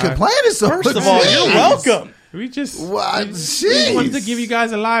live, y'all guys. complaining so much? First of all, you're welcome. We just we wanted to give you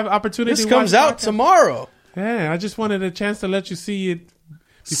guys a live opportunity. This comes out tomorrow. Yeah, I just wanted a chance to let you see it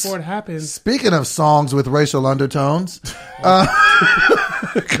before it happens. Speaking of songs with racial undertones,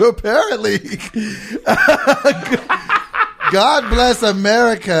 apparently, God Bless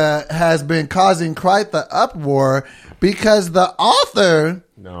America has been causing quite the uproar because the author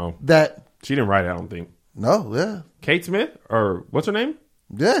she didn't write it, I don't think. No, yeah. Kate Smith, or what's her name?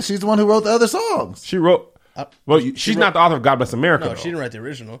 Yeah, she's the one who wrote the other songs. She wrote. She's not the author of God Bless America. No, she didn't write the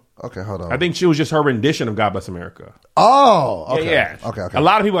original. Okay, hold on. I think she was just her rendition of God Bless America. Oh, okay. Yeah. Okay. A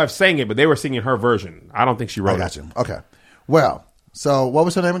lot of people have sang it, but they were singing her version. I don't think she wrote it. I got you. Okay. Well, so what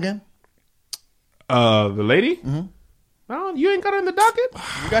was her name again? The lady? Mm-hmm. Oh, you ain't got her in the docket?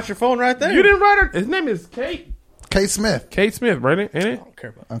 You got your phone right there. You didn't write her? His name is Kate. Kate Smith. Kate Smith, right? Ain't it? I don't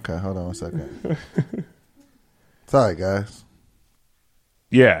care about that. Okay, hold on one second. Sorry, guys.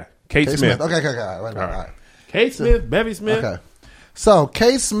 Yeah, Kate Smith. Okay. All right. Kate Smith, Bevy Smith. Okay. So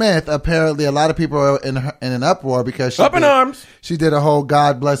Kate Smith, apparently, a lot of people are in an uproar because up in arms. She did a whole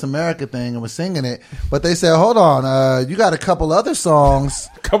 "God Bless America" thing and was singing it, but they said, "Hold on, you got a couple other songs,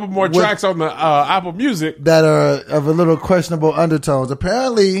 a couple more tracks on the Apple Music that are of a little questionable undertones."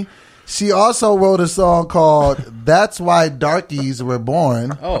 Apparently, she also wrote a song called "That's Why Darkies Were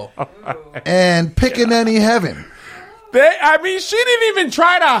Born." And "Pickaninny Heaven." She didn't even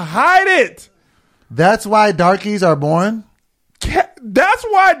try to hide it. That's why darkies are born. That's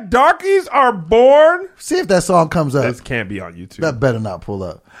why darkies are born. See if that song comes up. This can't be on YouTube. That better not pull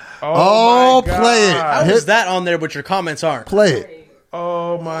up. Oh play it. How is that on there, but your comments aren't? Play it.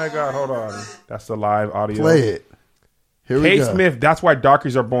 Oh my God! Hold on. That's the live audio. Play it. Here we go. Kate Smith. That's why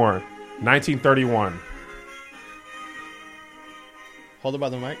darkies are born. 1931. Hold it by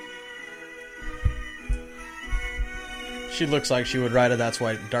the mic. She looks like she would write a "That's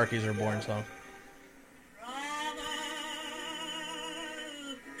Why Darkies Are Born" song.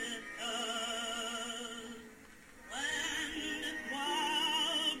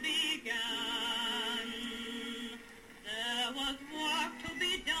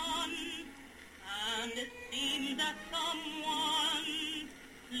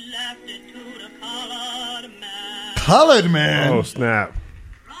 Colored Man. Oh snap!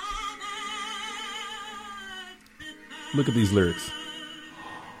 Look at these lyrics.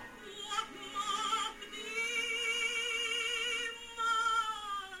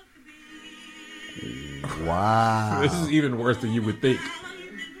 Wow. This is even worse than you would think.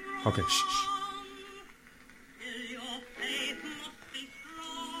 Okay, shh.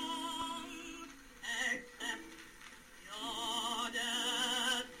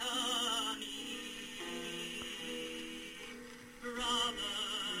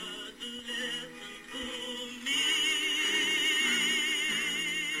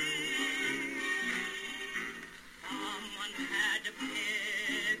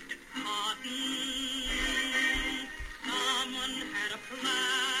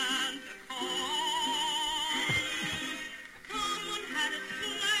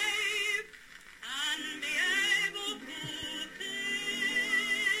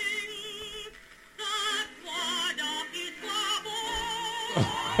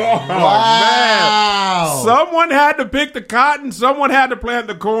 Wow. Man. Someone had to pick the cotton. Someone had to plant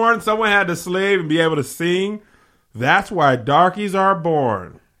the corn. Someone had to slave and be able to sing. That's why darkies are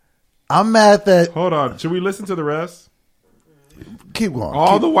born. I'm mad that... Hold on. Should we listen to the rest? Keep going.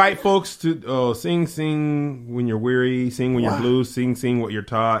 All the white folks to sing when you're weary, sing when you're blue, sing what you're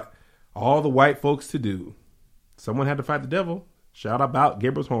taught. All the white folks to do. Someone had to fight the devil. Shout about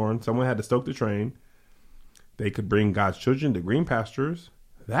Gabriel's horn. Someone had to stoke the train. They could bring God's children to green pastures.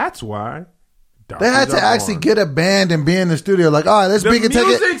 That's why they had to actually get a band and be in the studio. Like, all right, let's take it. The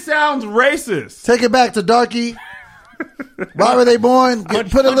music sounds racist. Take it back to Darky. Why were they born?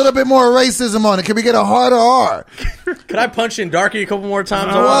 Put a little bit more racism on it. Can we get a harder R? Can I punch in Darky a couple more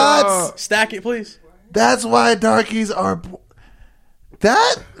times? What? Stack it, please. That's why darkies are.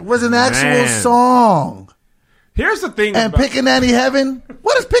 That was an actual song. Here's the thing. And Pickaninny Heaven?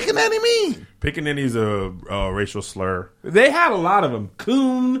 What does Pickaninny mean? Pickaninny's a racial slur. They had a lot of them.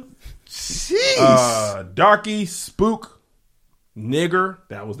 Coon. Jeez. Darky, Spook, Nigger.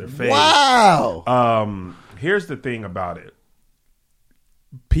 That was their favorite. Wow. Here's the thing about it.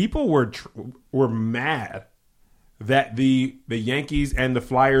 People were mad that the Yankees and the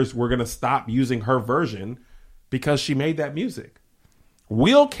Flyers were going to stop using her version because she made that music.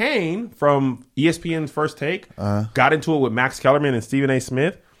 Will Kane from ESPN's First Take got into it with Max Kellerman and Stephen A.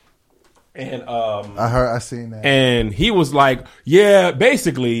 Smith. And I seen that. And he was like, yeah,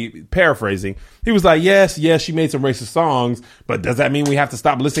 basically paraphrasing. He was like, yes, she made some racist songs, but does that mean we have to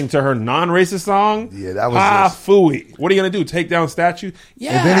stop listening to her non-racist song? Yeah, that was phooey. What are you going to do? Take down statues?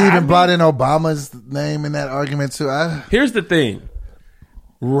 Yeah. And then he even brought in Obama's name in that argument too. Here's the thing.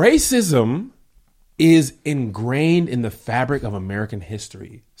 Racism is ingrained in the fabric of American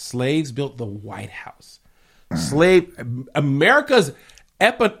history. Slaves built the White House. America's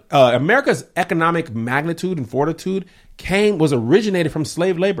economic magnitude and fortitude was originated from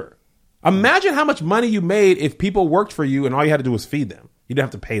slave labor. Imagine how much money you made if people worked for you and all you had to do was feed them. You didn't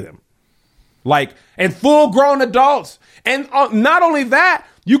have to pay them. And full-grown adults. And not only that,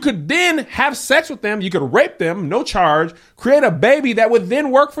 you could then have sex with them. You could rape them, no charge, create a baby that would then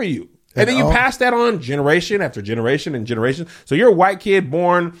work for you. And then you pass that on generation after generation and generation. So you're a white kid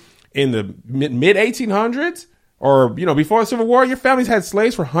born in the mid 1800s or, before the Civil War, your families had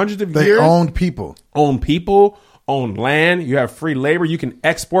slaves for hundreds of years. They owned people. Own land. You have free labor. You can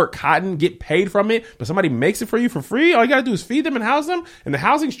export cotton, get paid from it, but somebody makes it for you for free. All you got to do is feed them and house them, and the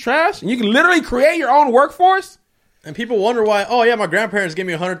housing's trash, and you can literally create your own workforce. And people wonder why, my grandparents gave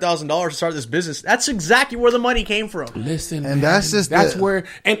me $100,000 to start this business. That's exactly where the money came from. Listen, and man, that's where.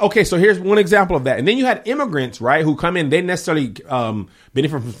 And okay, so here's one example of that. And then you had immigrants, right, who come in. They necessarily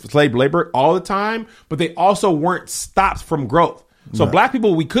benefit from slave labor all the time, but they also weren't stopped from growth. So black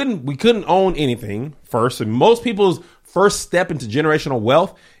people, we couldn't own anything first, and most people's first step into generational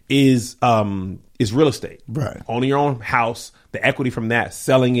wealth is real estate. Right. Owning your own house, the equity from that,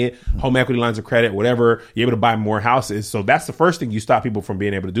 selling it, home equity lines of credit, whatever, you're able to buy more houses. So that's the first thing you stop people from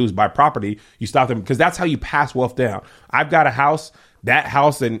being able to do is buy property. You stop them because that's how you pass wealth down. I've got a house, that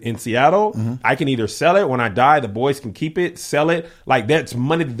house in Seattle, I can either sell it when I die, the boys can keep it, sell it. That's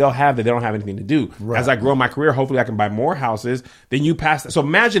money that they'll have that they don't have anything to do. Right. As I grow my career, hopefully I can buy more houses. Then you pass that. So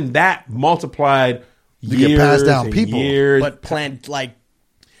imagine that multiplied you can pass down people. Years. But plant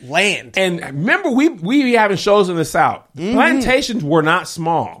land. And remember, we having shows in the South. Plantations were not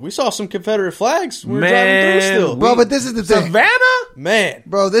small. We saw some Confederate flags. We were driving through still. Bro, but this is the thing. Savannah? Man.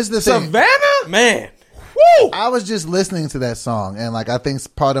 Bro, this is the thing. Savannah? Man. Woo! I was just listening to that song, and I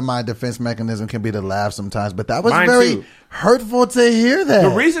think part of my defense mechanism can be to laugh sometimes, but that was very hurtful to hear that.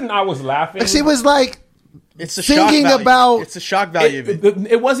 The reason I was laughing... She was it's a thinking shock value. About... It's a shock value of it.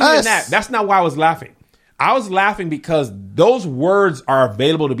 It wasn't even that. That's not why I was laughing. I was laughing because those words are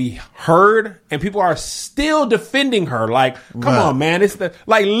available to be heard, and people are still defending her. Come on, man. It's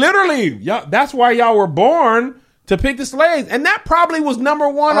literally, that's why y'all were born, to pick the slaves. And that probably was number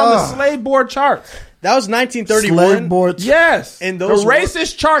one on the slave board charts. That was 1931. Slave boards. Yes. And those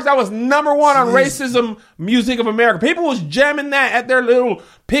racist charts, that was number one on racism music of America. People was jamming that at their little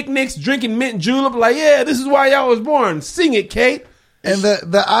picnics, drinking mint julep, this is why y'all was born. Sing it, Kate. And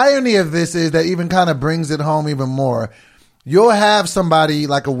the irony of this is that even kind of brings it home even more. You'll have somebody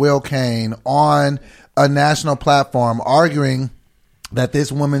like a Will Kane on a national platform arguing that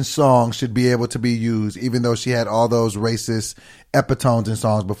this woman's song should be able to be used, even though she had all those racist epitones in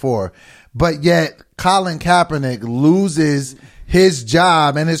songs before. But yet Colin Kaepernick loses his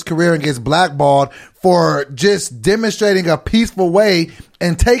job and his career and gets blackballed for just demonstrating a peaceful way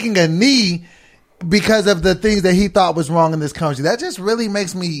and taking a knee because of the things that he thought was wrong in this country. That just really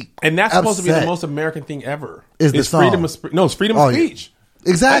makes me And that's upset. Supposed to be the most American thing ever. Is the song. Freedom of it's freedom of speech.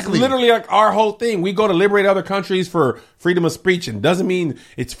 Yeah. Exactly. That's literally our whole thing. We go to liberate other countries for freedom of speech, and doesn't mean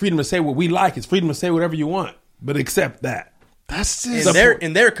it's freedom to say what we like. It's freedom to say whatever you want, but accept that. That's just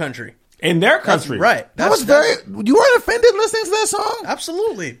in their country. In their country. Right. You weren't offended listening to that song?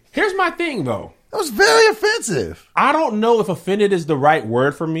 Absolutely. Here's my thing, though. That was very offensive. I don't know if offended is the right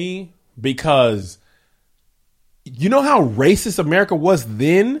word for me, because you know how racist America was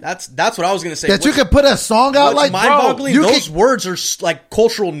then? That's what I was going to say. That you could put a song out like mind-boggling. Those words are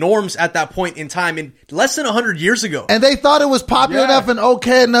cultural norms at that point in time, in less than 100 years ago. And they thought it was popular enough and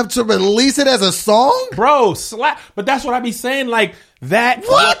okay enough to release it as a song? Bro, but that's what I be saying. That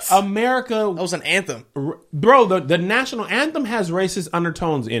what? America... That was an anthem. Bro, the national anthem has racist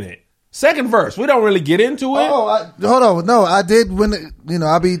undertones in it. Second verse. We don't really get into it. Hold on. No, I did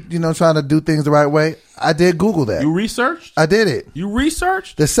I'll be, trying to do things the right way. I did Google that. You researched? I did it. You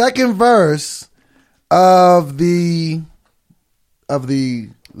researched? The second verse of the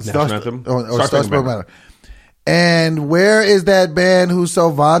National Anthem? Or Star Spangled Banner. And where is that band who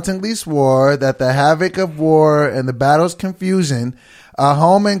so vauntingly swore that the havoc of war and the battle's confusion, our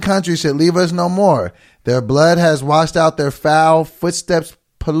home and country should leave us no more? Their blood has washed out their foul footsteps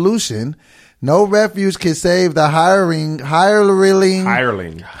pollution. No refuge can save the hireling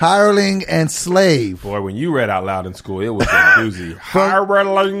and slave. Boy, when you read out loud in school, it was a doozy.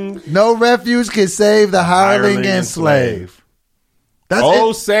 Hireling. No refuge can save the hireling and slave. That's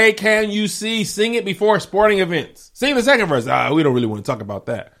it. Say can you see? Sing it before sporting events. Sing the second verse. We don't really want to talk about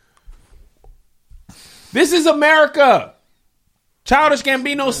that. This is America. Childish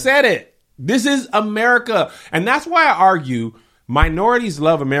Gambino said it. This is America. And that's why I argue minorities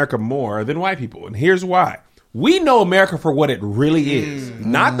love America more than white people. And here's why. We know America for what it really is.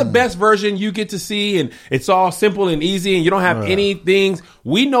 Not the best version you get to see and it's all simple and easy and you don't have any things.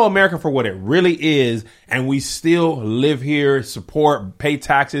 We know America for what it really is and we still live here, support, pay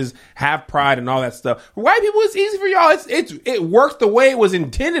taxes, have pride and all that stuff. For white people, it's easy for y'all. It worked the way it was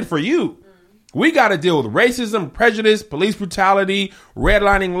intended for you. We got to deal with racism, prejudice, police brutality,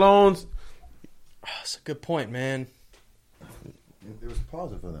 redlining loans. That's a good point, man. It was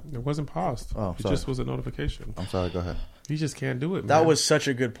paused for them. It wasn't paused. Oh, it just was a notification. I'm sorry. Go ahead. He just can't do it, man. That was such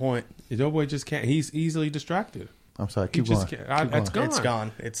a good point. Your boy just can't. He's easily distracted. I'm sorry. Keep going. It's gone. It's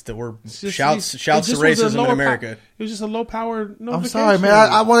gone. It's the word. Shouts to racism in America. It was just a low power notification. I'm sorry, man.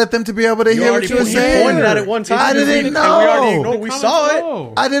 I wanted them to be able to hear what you were saying. You pointed at it one time. I didn't know. We saw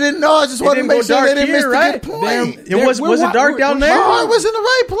it. I didn't know. I just wanted to make sure they didn't miss the good point. Was it dark down there? Oh, I was in the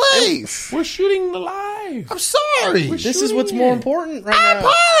right place. We're shooting live. I'm sorry. This is what's more important right now.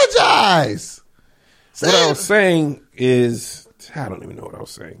 I apologize. What I was saying is, I don't even know what I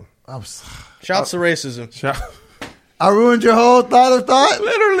was saying. Shouts to racism. I ruined your whole thought.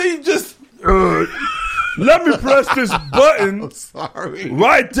 Literally just let me press this button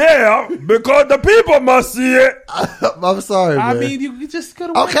right there because the people must see it. I'm sorry, man. I mean, you just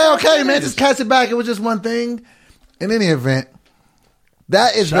gotta okay, man. Just catch it back. It was just one thing. In any event,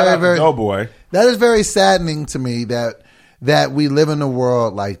 that is that is very saddening to me that we live in a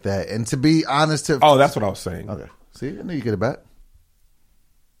world like that. And to be honest, that's what I was saying. Okay, see, I knew you get it back.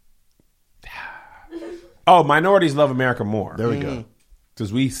 Oh, minorities love America more. There we go.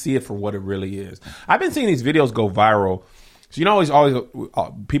 Because we see it for what it really is. I've been seeing these videos go viral. So always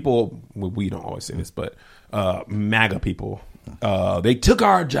people, we don't always say this, but MAGA people, they took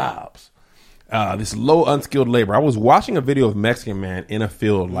our jobs. This low unskilled labor. I was watching a video of a Mexican man in a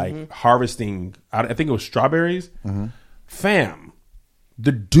field, harvesting, I think it was strawberries. Fam,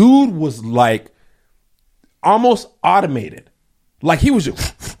 the dude was like almost automated. Like he was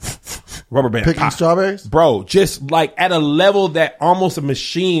just rubber band picking strawberries, bro. Just like at a level that almost a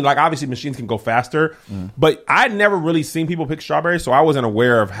machine. Like obviously machines can go faster, but I'd never really seen people pick strawberries, so I wasn't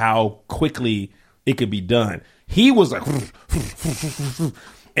aware of how quickly it could be done. He was like,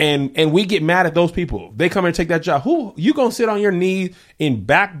 and we get mad at those people. They come and take that job. Who you gonna sit on your knees in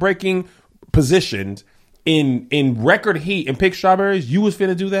back breaking positions in record heat and pick strawberries? You was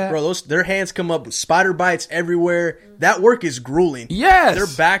finna do that, bro? Their hands come up with spider bites everywhere. That work is grueling. Yes, their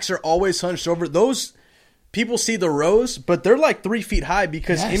backs are always hunched over. Those people see the rows, but they're like 3 feet high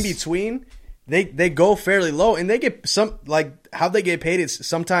because in between they go fairly low, and they get some like how they get paid. It's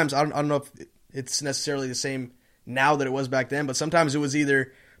sometimes I don't know if it's necessarily the same now that it was back then, but sometimes it was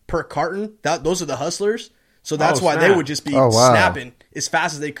either per carton. Those are the hustlers, so that's why they would just be snapping as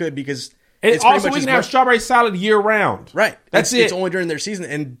fast as they could because. And it's also, we can have strawberry salad year round. Right. That's it. It's only during their season.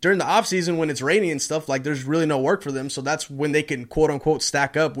 And during the off season, when it's rainy and stuff, like there's really no work for them. So that's when they can quote unquote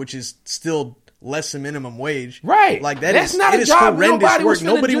stack up, which is still less than minimum wage. Right. Like that's not a job horrendous work.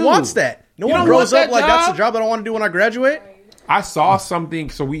 Nobody wants that. No one grows up like that's the job that I want to do when I graduate. I saw something.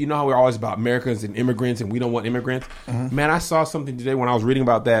 So you know how we're always about Americans and immigrants and we don't want immigrants. Man, I saw something today when I was reading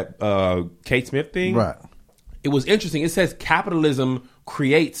about that Kate Smith thing. Right. It was interesting. It says capitalism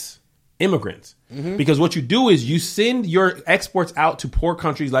creates immigrants. Because what you do is you send your exports out to poor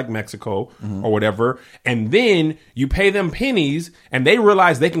countries like Mexico or whatever, and then you pay them pennies, and they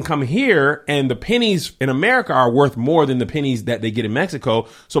realize they can come here, and the pennies in America are worth more than the pennies that they get in Mexico.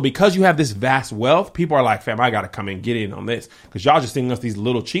 So because you have this vast wealth, people are like, fam, I got to come and get in on this. Because y'all just sending us these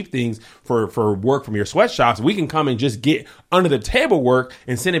little cheap things for work from your sweatshops. We can come and just get under the table work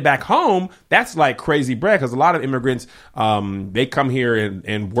and send it back home. That's like crazy bread, because a lot of immigrants, they come here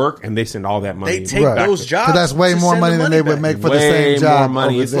and work, and they send all that money they take those jobs. Because that's way more money than they would make for the same job. Way more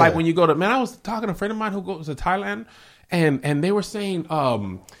money. It's like when you go to, man, I was talking to a friend of mine who goes to Thailand, and they were saying,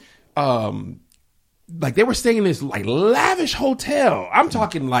 like they were staying in this like lavish hotel. I'm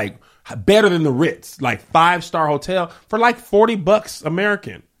talking like better than the Ritz, like 5-star hotel for like $40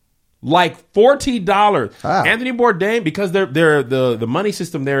 American. Like $40. Wow. Anthony Bourdain, because they're the money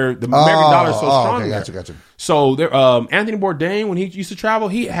system there, the American dollar is so strong. Okay, gotcha. So Anthony Bourdain, when he used to travel,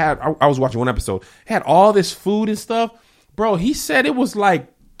 he had, I was watching one episode, he had all this food and stuff. Bro, he said it was like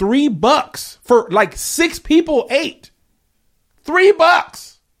 $3 for like 6 people ate. $3.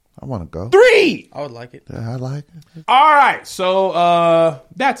 I want to go. 3. I would like it. Yeah, I like it. All right, so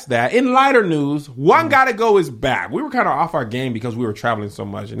that's that. In lighter news, One Gotta Go is back. We were kind of off our game because we were traveling so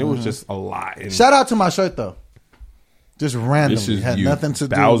much, and it was just a lot. And shout out to my shirt though. Just randomly, had nothing to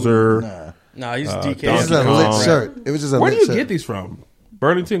Bowser. do. No, he's DK. This is a lit shirt. It was just a Where lit do you shirt. get these from?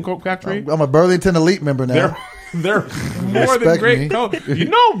 Burlington Coat Factory? I'm a Burlington Elite member now. They're more than great coat. You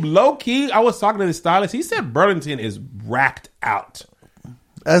know, low key, I was talking to the stylist. He said Burlington is racked out.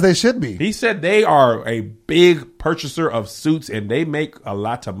 As they should be. He said they are a big purchaser of suits and they make a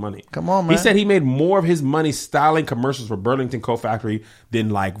lot of money. Come on, man. He said he made more of his money styling commercials for Burlington Coat Factory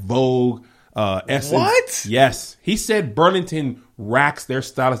than like Vogue, Essence. What? Yes. He said Burlington racks their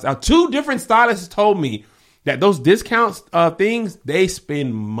stylists out. 2 different stylists told me that those discounts things, they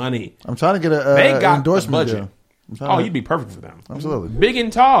spend money. I'm trying to get an endorsement budget. You'd be perfect for them. Absolutely. Big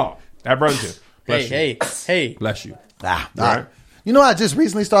and tall at Burlington. Hey. Bless you. Right. You know, I just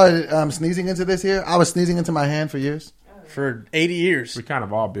recently started sneezing into this here. I was sneezing into my hand for years. For 80 years. We kind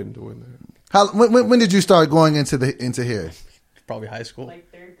of all been doing that. When did you start going into here? Probably high school.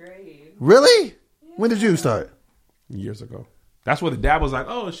 Like 3rd grade. Really? Yeah. When did you start? Years ago. That's where the dad was like,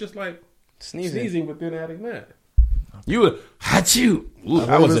 oh, it's just like sneezing but then adding that. You were achoo. Ooh,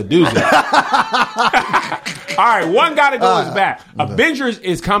 that was a doozy. All right, One Gotta Go is back. Avengers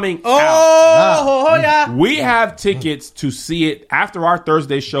is coming out. Yeah. We have tickets to see it after our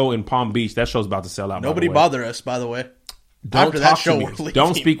Thursday show in Palm Beach. That show's about to sell out. Nobody bother us, by the way. Don't After talk that show, to we're me. leaving.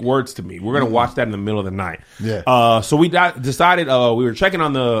 Don't speak words to me. We're going to watch that in the middle of the night. Yeah. So we decided, we were checking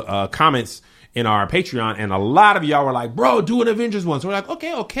on the comments in our Patreon, and a lot of y'all were like, bro, do an Avengers one. So we're like,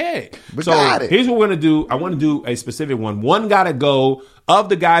 okay. So here's what we're going to do. I want to do a specific one. One Gotta Go of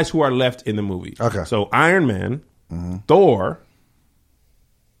the guys who are left in the movie. Okay. So Iron Man, Thor,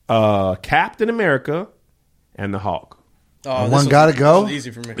 Captain America, and the Hulk. One Gotta Go? This is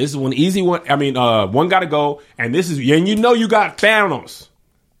easy for me. This is one easy one. I mean, One Gotta Go, and this is, and you know you got Thanos.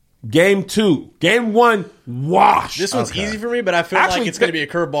 Game 2. Game 1, wash. This one's easy for me, but I feel like it's going to be a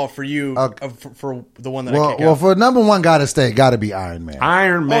curveball for you for the one that I kick out. Well, for number 1 got to be Iron Man.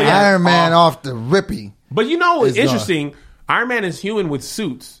 Iron Man. Iron Man off the rippy. But you know what's interesting? Iron Man is human with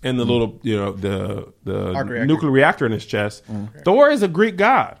suits and the little, the nuclear reactor in his chest. Thor is a Greek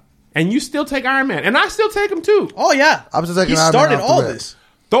god. And you still take Iron Man. And I still take him too. Oh, yeah. I'm just taking he Iron Man started off the all rip. this.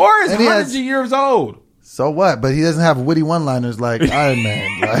 Thor is hundreds of years old. So what? But he doesn't have witty one-liners like Iron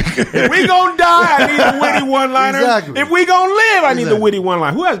Man. Like, if we gonna die, I need the witty one-liners. Exactly. If we gonna live, I need the witty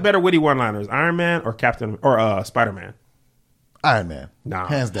one-liners. Who has better witty one-liners, Iron Man or Captain or Spider-Man? Iron Man. Nah,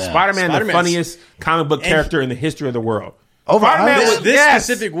 hands down. Spider-Man, the funniest comic book character in the history of the world. Over this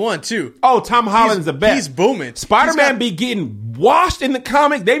specific one too. Oh, Tom Holland's the best. He's booming. Spider-Man be getting washed in the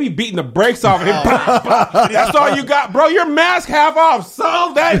comic. They be beating the brakes off of him. That's all you got, bro. Your mask half off,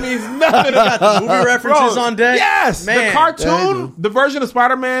 so that means nothing. Got the movie references on deck. Yes, man. The cartoon, the version of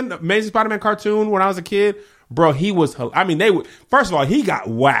Spider-Man, the Amazing Spider-Man cartoon when I was a kid. Bro, he was. I mean, first of all, he got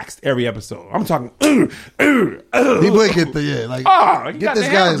waxed every episode. I'm talking. He would get get this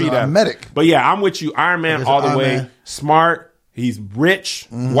guy as a medic. But yeah, I'm with you. Iron Man all the way. Man. Smart. He's rich.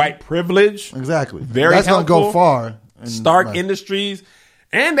 White privilege. Exactly. Very That's helpful. Gonna go far. Stark Industries.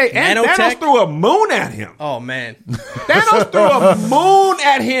 And Thanos threw a moon at him. Oh, man. Thanos threw a moon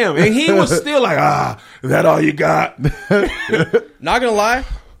at him. And he was still like, is that all you got? Not going to lie.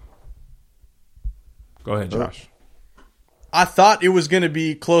 Go ahead, Josh. I thought it was going to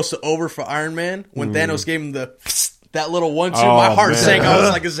be close to over for Iron Man when Thanos gave him that little 1-2. My heart sank. I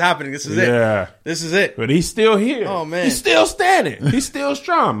was like, this is happening. This is it. This is it. But he's still here. Oh, man. He's still standing. He's still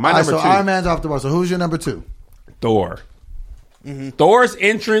strong. My number 2. Iron Man's off the bar. So who's your number 2? Thor. Thor's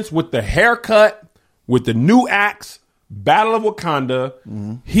entrance with the haircut, with the new axe, Battle of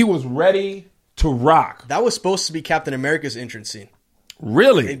Wakanda. He was ready to rock. That was supposed to be Captain America's entrance scene.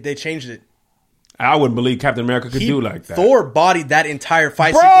 Really? They changed it. I wouldn't believe Captain America could do like that. Thor bodied that entire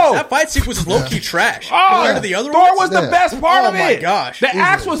fight sequence. That fight sequence was low-key trash compared to the other Thor ones. was the best part of it. Oh, my gosh. The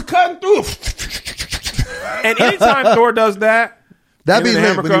axe was cutting through. And anytime Thor does that, That'd be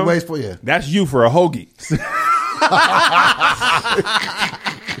lit when he waits for you. That's you for a hoagie.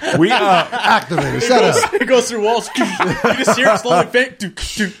 We activated. Shut up. It goes through walls. You can see it slowly fade.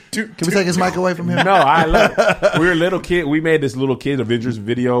 Can we take his mic away from him? No, I love it. We were a little kid. We made this little kids Avengers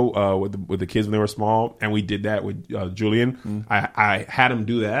video with the kids when they were small, and we did that with Julian. I had him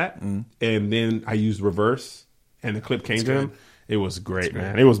do that, and then I used reverse, and the clip came to him. It was great,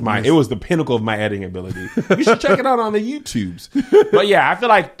 man. It was the pinnacle of my editing ability. You should check it out on the YouTubes. But yeah, I feel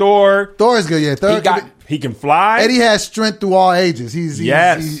like Thor is good. Yeah, Thor. He can fly. Eddie has strength through all ages.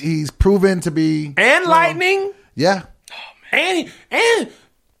 He's proven to be and lightning. Yeah, and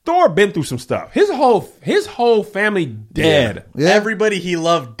Thor been through some stuff. His whole family dead. Yeah. Everybody he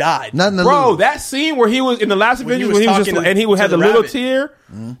loved died. Nothing to Bro, lose. that scene where he was in the last Avengers, when he was just and he had the little tear,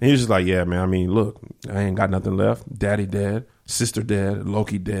 and he was just like, "Yeah, man. I mean, look, I ain't got nothing left. Daddy dead, sister dead,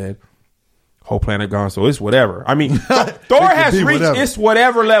 Loki dead, whole planet gone. So it's whatever. I mean, Thor has reached it's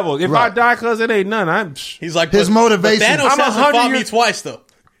whatever level. If I die, cause it ain't none. He's like his motivation. Thanos hasn't fought me twice though.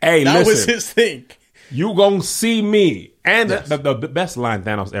 Hey, that listen, was his thing. You gonna see me. And the best line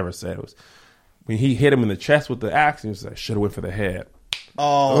Thanos ever said was when he hit him in the chest with the axe, he was like, "Should have went for the head."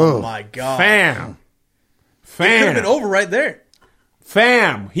 Oh my god, fam! It could have been over right there.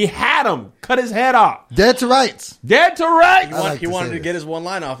 Fam, he had him. Cut his head off. Dead to rights. Dead to rights. He wanted to get his one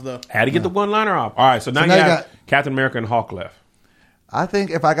line off, though. Had to get the one liner off. All right, so now you got Captain America and Hulk left. I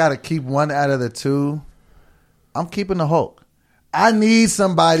think if I got to keep one out of the two, I'm keeping the Hulk. I need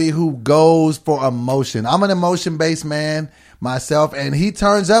somebody who goes for emotion. I'm an emotion-based man myself, and he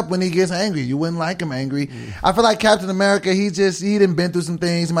turns up when he gets angry. You wouldn't like him angry. I feel like Captain America, he done been through some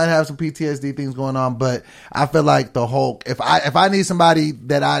things. He might have some PTSD things going on, but I feel like the Hulk, if I need somebody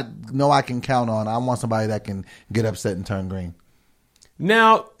that I know I can count on, I want somebody that can get upset and turn green.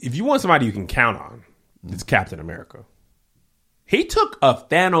 Now, if you want somebody you can count on, it's Captain America. He took a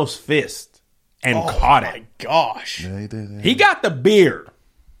Thanos fist and caught it. Oh, my gosh. Yeah, he did. Yeah. He got the beard.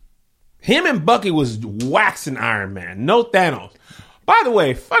 Him and Bucky was waxing Iron Man. No Thanos. By the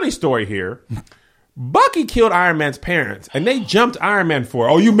way, funny story here. Bucky killed Iron Man's parents, and they jumped Iron Man for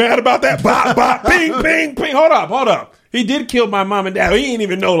it. Oh, you mad about that? Bop, bop, ping, ping, ping. Hold up. He did kill my mom and dad. He ain't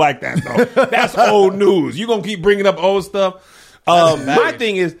even know like that, though. That's old news. You gonna keep bringing up old stuff? My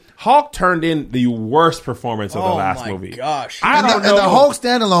thing is, Hulk turned in the worst performance of the last movie. Oh, my gosh. And the Hulk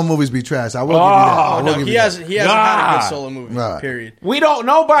standalone movies be trash. I will give you that. Oh, no, he hasn't had a good solo movie, period. We don't,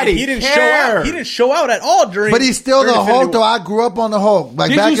 nobody He didn't show out. He didn't show out at all during. But he's still the Hulk, though. I grew up on the Hulk. Like,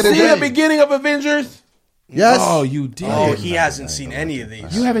 did back you in the see day. the beginning of Avengers? Yes. Oh, you did. Oh, he hasn't seen any of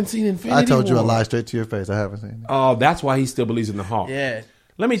these. You haven't seen Infinity I told you a War. lie straight to your face. I haven't seen it. Oh, that's why he still believes in the Hulk. Yeah.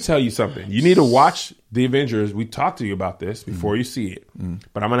 Let me tell you something. You need to watch The Avengers. We talked to you about this before you see it.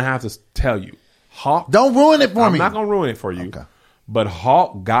 But I'm going to have to tell you. Hulk. Don't ruin it for me. I'm not going to ruin it for you. Okay. But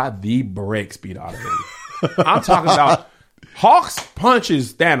Hulk got the brakes beat out of him. I'm talking about Hulk's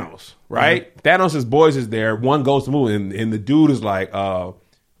punches Thanos, right? Thanos' boys is there. One goes to move, and the dude is like,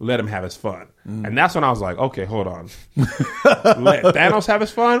 let him have his fun. And that's when I was like, okay, hold on. Let Thanos have his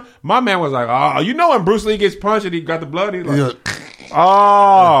fun? My man was like, oh, you know when Bruce Lee gets punched and he got the blood? He's like,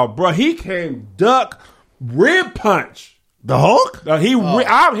 oh, bro, he came duck rib punch. The Hulk?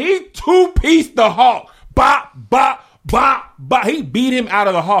 He two-pieced the Hulk. Bop, bop, bop, bop. He beat him out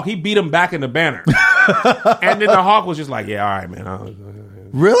of the Hulk. He beat him back in the banner. And then the Hulk was just like, yeah, all right, man.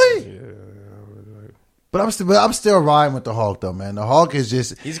 Really? Yeah. But I'm still riding with the Hulk, though, man. The Hulk is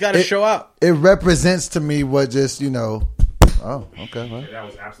just... He's got to show out. It represents to me what just, Oh, okay. Well. That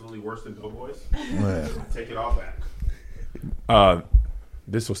was absolutely worse than Doughboys. Yeah. Take it all back.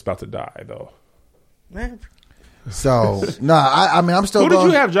 This was about to die, though. Man. So, I mean, I'm still Who going...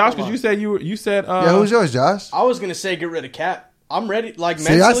 did you have, Josh? Because you said... yeah, who's yours, Josh? I was going to say get rid of Cap. I'm ready. Like,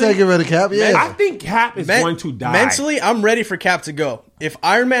 mentally... See, I said get rid of Cap, yeah. I think Cap is going to die. Mentally, I'm ready for Cap to go. If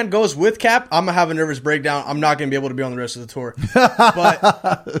Iron Man goes with Cap, I'm going to have a nervous breakdown. I'm not going to be able to be on the rest of the tour.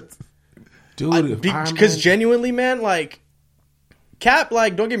 But... Dude, because genuinely, man, like, Cap,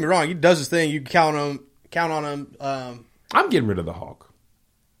 like, don't get me wrong. He does his thing. You can count on him. I'm getting rid of the Hulk.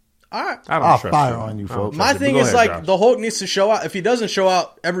 All right. I'll fire on you, folks. My thing is, like, Josh. The Hulk needs to show out. If he doesn't show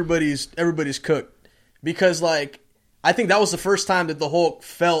out, everybody's cooked. Because, like, I think that was the first time that the Hulk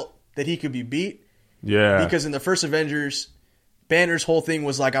felt that he could be beat. Yeah. Because in the first Avengers, Banner's whole thing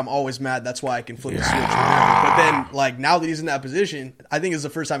was like, I'm always mad. That's why I can flip the switch. But then, like, now that he's in that position, I think it's the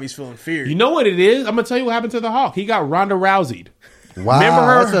first time he's feeling fear. You know what it is? I'm going to tell you what happened to the Hulk. He got Ronda Rousey'd. Wow, remember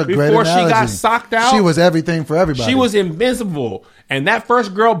her that's a great before analogy. She got socked out? She was everything for everybody. She was invincible. And that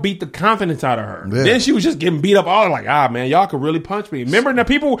first girl beat the confidence out of her. Yeah. Then she was just getting beat up all like, man, y'all could really punch me. Remember the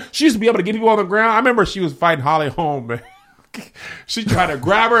people, she used to be able to get people on the ground. I remember she was fighting Holly Holm, man. She tried to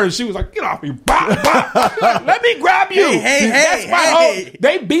grab her, and she was like, "Get off me! Bah, bah. Let me grab you!" Hey.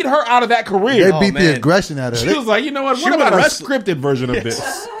 They beat her out of that career. They beat the aggression out of her. She was like, "You know what? What about a scripted version of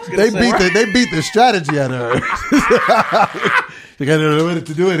this?" They beat the strategy out of her. Like, I don't know what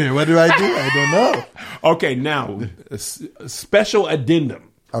to do in here. What do? I don't know. Okay, now a special addendum.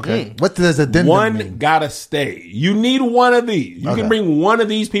 Okay, what does addendum mean? Gotta stay. You need one of these. You can bring one of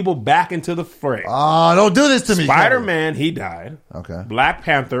these people back into the fray. Oh, don't do this to me. Spider-Man, he died. Okay. Black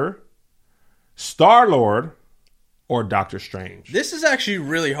Panther, Star-Lord, or Doctor Strange. This is actually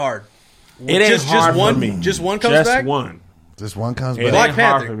really hard. It ain't hard for me. Just one comes back? Just one comes It back. ain't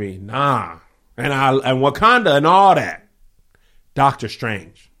hard for me. Nah. And Wakanda and all that. Doctor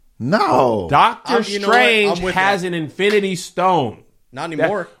Strange. No. Doctor Strange has an Infinity Stone. Not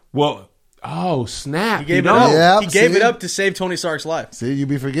anymore. Snap. He gave it up. Yep, he gave it up to save Tony Stark's life. See, you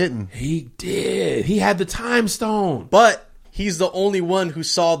be forgetting. He did. He had the Time Stone. But he's the only one who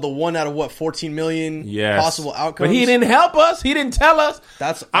saw the 1 out of 14 million possible outcomes. But he didn't help us. He didn't tell us.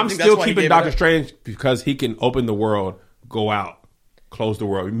 I'm still keeping Doctor Strange because he can open the world, go out, close the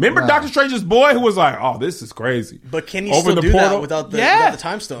world. Remember Doctor Strange's boy who was like, "Oh, this is crazy." But can he still do that without the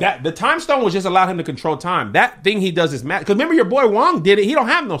Time Stone? The Time Stone will just allow him to control time. That thing he does is mad. Because remember, your boy Wong did it. He don't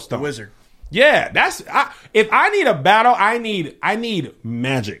have no stone. The wizard. Yeah, if I need a battle, I need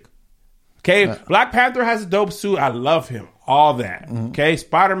magic. Okay, Black Panther has a dope suit. I love him. All that. Okay,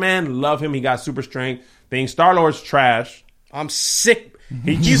 Spider-Man, love him. He got super strength. Star-Lord's trash. I'm sick.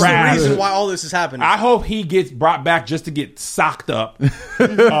 He's the reason why all this is happening. I hope he gets brought back just to get socked up.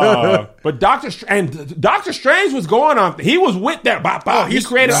 But Doctor Strange was going on. He was with that. He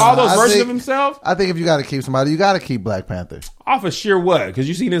created all those versions of himself. I think if you got to keep somebody, you got to keep Black Panther. Off of sheer what? Because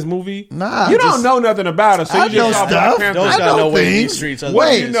you seen this movie? Nah. You don't know nothing about it, so you just saw Black Panther. Those I know things.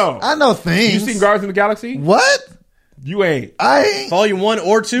 What do you know? I know things. You seen Guardians of the Galaxy? What? You ain't. I ain't. Volume 1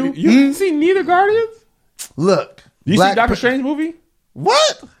 or 2? You didn't see neither Guardians? Look. You see Doctor Strange movie?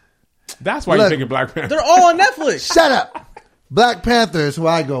 What? That's why you're thinking Black Panther. They're all on Netflix. Shut up. Black Panther is who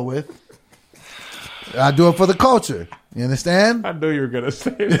I go with. I do it for the culture. You understand? I knew you were going to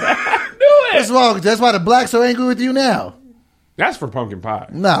say that. I knew it. What's wrong? That's why the blacks are angry with you now. That's for pumpkin pie.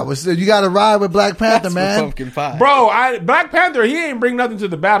 Nah, but still, you got to ride with Black Panther, man. Pumpkin pie. Bro, Black Panther, he ain't bring nothing to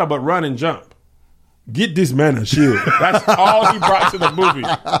the battle but run and jump. Get this man a shield. That's all he brought to the movie.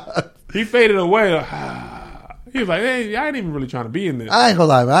 He faded away. He was like, "Hey, I ain't even really trying to be in this." I ain't gonna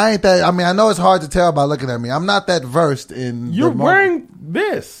lie, man. I ain't that. I mean, I know it's hard to tell by looking at me. I'm not that versed in. You're wearing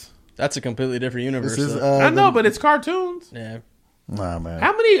this. That's a completely different universe. This is, I know, but it's cartoons. Yeah. Nah, man.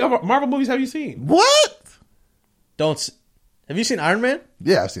 How many Marvel movies have you seen? What? Have you seen Iron Man?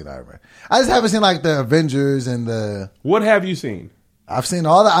 Yeah, I've seen Iron Man. I just haven't seen like the Avengers and the. What have you seen? I've seen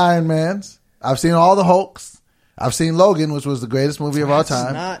all the Iron Mans. I've seen all the Hulks. I've seen Logan, which was the greatest movie of all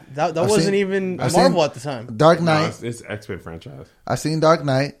time. That wasn't even Marvel at the time. Dark Knight. No, it's X-Men franchise. I've seen Dark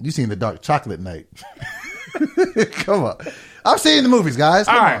Knight. You seen the Dark Chocolate Knight. Come on. I've seen the movies, guys.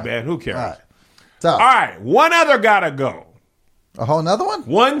 All right, man. Who cares? All right. One other gotta go. A whole nother one?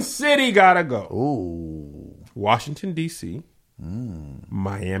 One city gotta go. Ooh. Washington, D.C.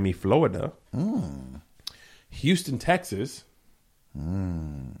 Miami, Florida. Houston, Texas.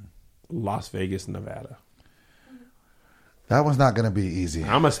 Las Vegas, Nevada. That one's not going to be easy.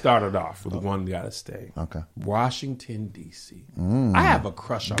 I'm going to start it off with the one that gotta stay. Okay. Washington, D.C. I have a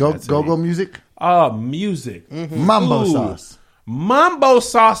crush on that city. Go music? Music. Mambo sauce. Mambo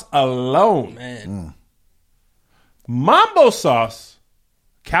sauce alone. Man. Mambo sauce.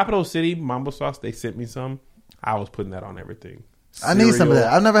 Capital City Mambo sauce, they sent me some. I was putting that on everything. I need some of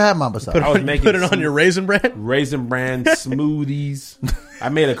that. I've never had mambo sauce. Put it on your Raisin Bran? Raisin Bran smoothies. I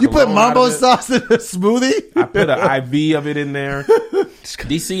made a You put mambo sauce in a smoothie? I put an IV of it in there.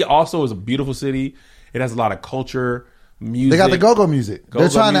 DC also is a beautiful city. It has a lot of culture, music. They got the go-go music. They're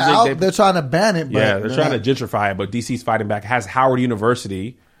trying to ban it. But they're trying to gentrify it, but DC's fighting back. It has Howard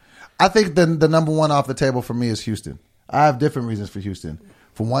University. I think the number one off the table for me is Houston. I have different reasons for Houston.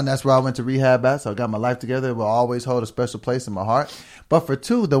 For one, that's where I went to rehab at, so I got my life together. It will always hold a special place in my heart. But for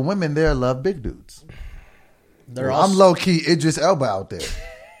two, the women there love big dudes. I'm low-key Idris Elba out there.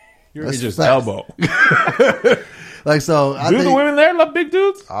 You're Idris Elba. Like, so I think the women there love big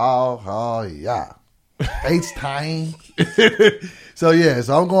dudes? Oh, yeah. H-Time. So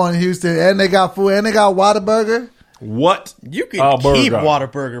I'm going to Houston, and they got food, and they got Whataburger. What? You can keep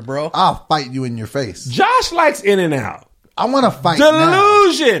Whataburger, bro. I'll fight you in your face. Josh likes In-N-Out. I want to fight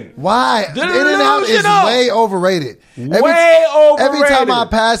Delusion. Now. Why? In-N-Out is way overrated. Way overrated. Every time I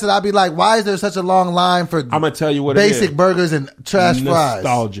pass it, I'll be like, why is there such a long line for I'm going to tell you what basic burgers and trash fries?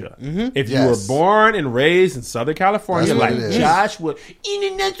 Nostalgia. If you were born and raised in Southern California, like Josh would,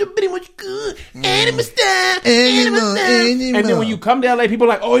 In-N-Out's pretty much good. Animal style. Animal. And then when you come to LA, people are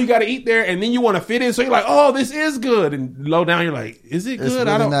like, oh, you got to eat there. And then you want to fit in. So you're like, oh, this is good. And low down, you're like, is it good?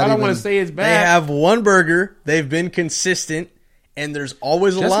 Really I don't want to say it's bad. They have one burger. They've been consistent. And there's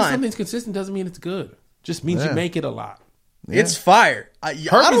always a line. Just something's consistent doesn't mean it's good. Just means you make it a lot. Yeah. It's fire. I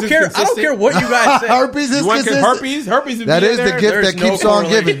don't care. I don't care what you guys say. Herpes is consistent. Herpes. That is the gift that keeps on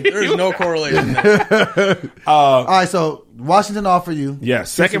giving. There's no correlation there. All right, so Washington offer you. Yeah,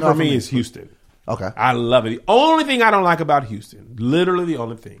 second for me is Houston. Okay. I love it. The only thing I don't like about Houston, literally the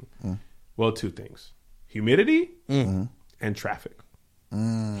only thing, well, two things. Humidity and traffic.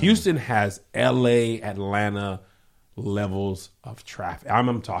 Houston has LA, Atlanta levels of traffic.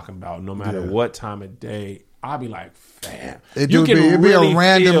 I'm talking about no matter what time of day, I'll be like, fam. It'd be a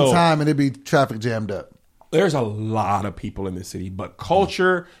random time and it'd be traffic jammed up. There's a lot of people in this city, but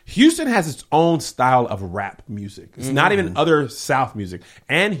culture, Houston has its own style of rap music. It's not even other South music.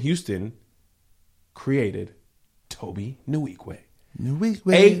 And Houston created Toby Nwigwe.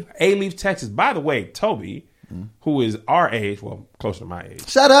 A-Leaf, Texas. By the way, Toby, who is our age, well, close to my age.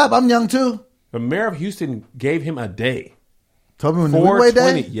 Shut up, I'm young too. The mayor of Houston gave him a day. Toby Nwigwe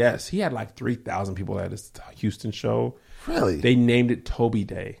Day? Yes, he had like 3,000 people at his Houston show. Really? They named it Toby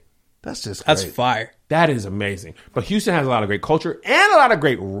Day. That's just great. That's fire. That is amazing. But Houston has a lot of great culture and a lot of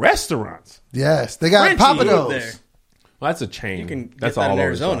great restaurants. Yes, they got Pappadeaux there. Well, that's a chain. You can that's get that all in over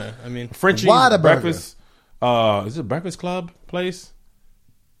Arizona. I mean, Frenchie's breakfast. Is it Breakfast Club place?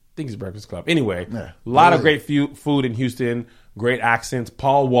 I think it's Breakfast Club. Anyway, a lot of great food in Houston. Great accents.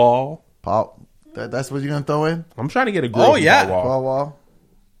 Paul Wall. That's what you're gonna throw in? I'm trying to get a grill. Paul Wall.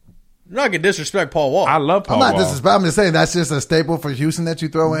 I'm not gonna disrespect Paul Wall. I love Paul Wall. I'm not disrespecting. I'm just saying that's just a staple for Houston that you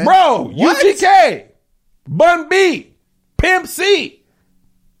throw in. Bro, UGK, Bun B, Pimp C.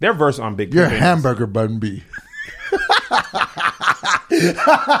 Their verse on Big. Your hamburger Bun B.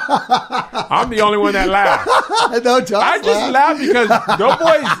 I'm the only one that laughed. I just laughed because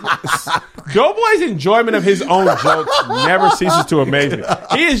Doughboy's enjoyment of his own jokes never ceases to amaze me.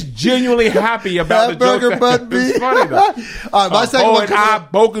 He is genuinely happy about the jokes. It's funny though. All right, my second one. I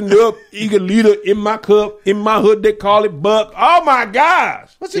broken up, eager leader in my cup, in my hood they call it buck. Oh my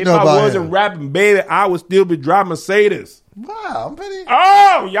gosh! What you know about him? If I wasn't rapping, baby, I would still be driving Mercedes. Wow, I'm pretty.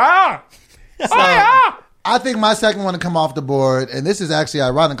 Oh yeah. Oh yeah. I think my second one to come off the board, and this is actually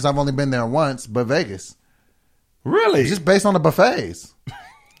ironic because I've only been there once, but Vegas. Really? Just based on the buffets.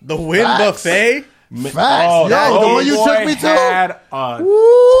 The Wynn Buffet? Facts. The one you took me to? Had a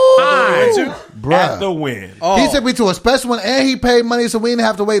time at the Wynn. He took me to a special one, and he paid money so we didn't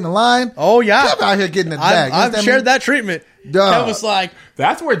have to wait in the line. Oh, yeah. Kev out here getting it back. I've shared that treatment. Kev was like...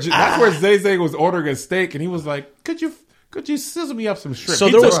 That's where Zay Zay was ordering a steak, and he was like, could you sizzle me up some shrimp? So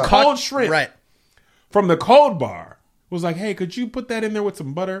he there was cold shrimp. Right. From the cold bar, was like, hey, could you put that in there with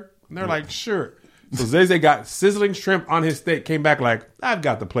some butter? And they're like, sure. So Zay got sizzling shrimp on his steak, came back like, I've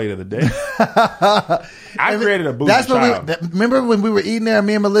got the plate of the day. I created a bougie child. Remember when we were eating there,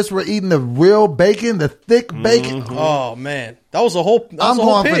 me and Melissa were eating the real bacon, the thick bacon? Oh, man. That was a whole I'm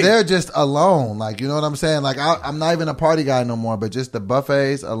going for there just alone. Like, you know what I'm saying? Like, I'm not even a party guy no more, but just the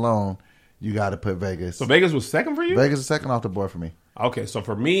buffets alone, you got to put Vegas. So Vegas was second for you? Vegas is second off the board for me. Okay, so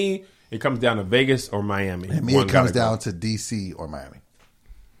for me... It comes down to Vegas or Miami. And me, it comes down to DC or Miami.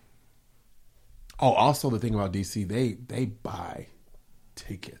 Oh, also the thing about DC, they buy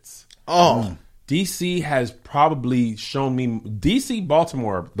tickets. Oh. DC has probably shown me, DC,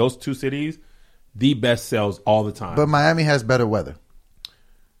 Baltimore, those two cities, the best sales all the time. But Miami has better weather.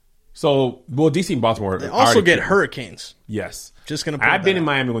 So, DC and Baltimore. They also get hurricanes. Yes. Just going to I've been in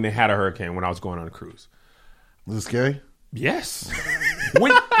Miami when they had a hurricane when I was going on a cruise. Was it scary? Yes. Let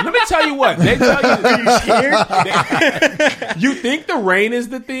me tell you what. They tell you, are you scared? You think the rain is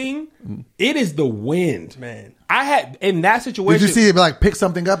the thing? It is the wind. Man. I had, in that situation. Did you see it like pick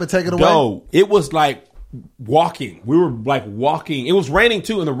something up and take it away? No, it was like walking. We were like walking. It was raining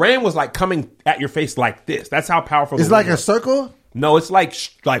too, and the rain was like coming at your face like this. That's how powerful it's the wind like was. A circle? No, it's like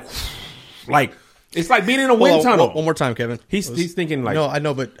it's like being in a wind tunnel. One more time, Kevin. He's thinking like... No, I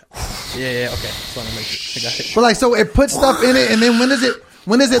know, but... Yeah, okay. Just want to make sure. I got it. But like, so it puts stuff in it, and then when does it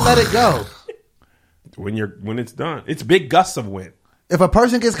let it go? When it's done. It's big gusts of wind. If a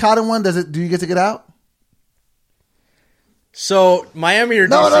person gets caught in one, do you get to get out? So Miami or DC?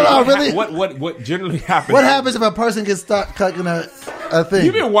 No, really? What generally happens? What happens if a person gets stuck cutting a thing?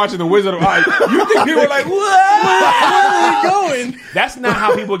 You've been watching The Wizard of Oz. You think people are like, what? Where are we going? That's not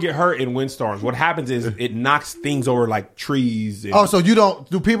how people get hurt in windstorms. What happens is it knocks things over like trees. And... Oh, so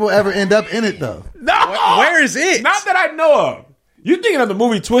do people ever end up in it though? No, where is it? Not that I know of. You're thinking of the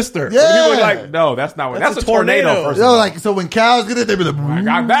movie Twister. Yeah. People are like, no, that's not what. That's a tornado. First like so when cows get it, they be like, oh my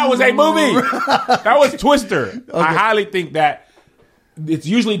God, that was a movie. That was Twister. Okay. I highly think that it's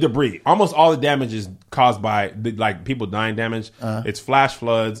usually debris. Almost all the damage is caused by like people dying damage. It's flash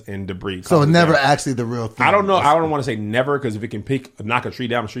floods and debris. So never actually the real thing. I don't know. I don't want to say never because if it can knock a tree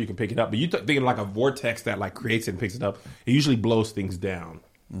down, I'm sure you can pick it up. But you're thinking like a vortex that like creates it and picks it up. It usually blows things down.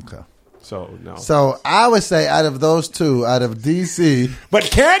 Okay. So no. So I would say out of those two, out of DC, but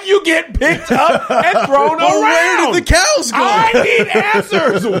can you get picked up and thrown around? Where did the cows go? I need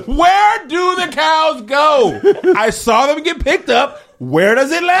answers. Where do the cows go? I saw them get picked up. Where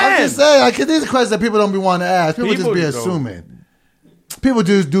does it land? I'm just saying, these are questions that people don't be wanting to ask. People just be assuming. People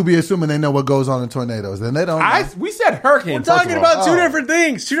just do be assuming they know what goes on in tornadoes, and they don't know. We said hurricane. We're talking about two different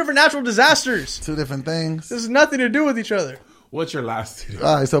things, two different natural disasters. Two different things. This has nothing to do with each other. What's your last city?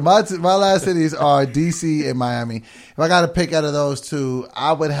 All right, so my last cities are DC and Miami. If I got to pick out of those two,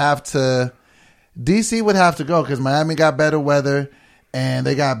 DC would have to go because Miami got better weather and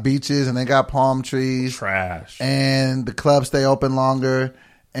they got beaches and they got palm trees. Trash. And the clubs stay open longer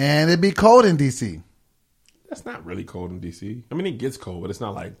and it'd be cold in DC. That's not really cold in DC. I mean, it gets cold, but it's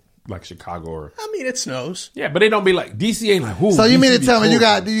not like Chicago or. I mean, it snows. Yeah, but they don't be like DC ain't like who. So you mean to tell me cool.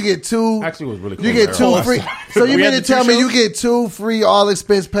 you get two? Actually, it was really cool. You get two free. So you mean to tell me you get two free all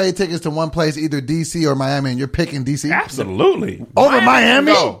expense paid tickets to one place, either DC or Miami, and you're picking DC? Absolutely. Over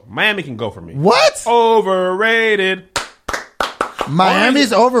Miami? Miami can go for me. What? Overrated.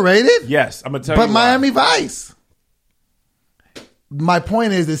 Miami's overrated? Yes, I'm gonna tell you. But Miami Vice. My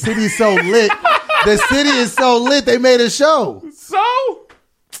point is the city is so lit. The city is so lit. They made a show. So.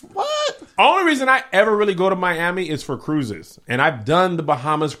 What? Only reason I ever really go to Miami is for cruises. And I've done the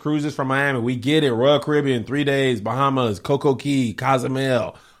Bahamas cruises from Miami. We get it. Royal Caribbean, 3 days, Bahamas, Coco Key,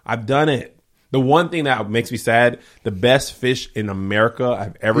 Cozumel. I've done it. The one thing that makes me sad, the best fish in America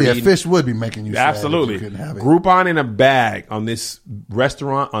I've ever eaten. Yeah, fish would be making you sad. Absolutely. If you couldn't have it. Groupon in a bag on this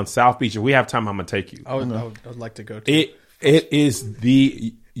restaurant on South Beach. If we have time, I'm going to take you. I would like to go to it. It is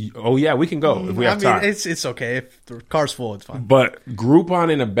the... Oh yeah, we can go if we have time. It's okay if the car's full. It's fine. But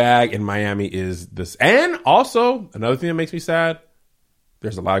Groupon in a bag in Miami is this, and also another thing that makes me sad.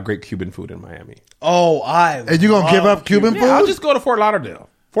 There's a lot of great Cuban food in Miami. Oh, and you gonna give up Cuban food? I'll just go to Fort Lauderdale.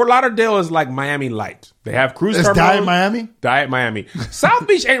 Fort Lauderdale is like Miami light. They have cruise terminals. Diet Miami? Diet Miami. South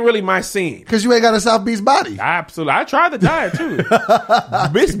Beach ain't really my scene. Because you ain't got a South Beach body. Absolutely. I tried the diet too.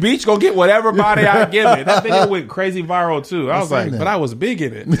 This beach gonna get whatever body I give it. That thing went crazy viral too. I was like, but I was big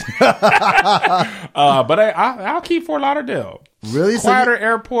in it. But I'll keep Fort Lauderdale. Really? Quieter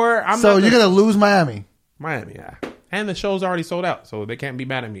airport. So you're going to lose Miami? Miami, yeah. And the show's already sold out, so they can't be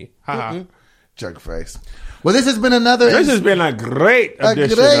mad at me. Haha. Jerk face. Well, this has been a great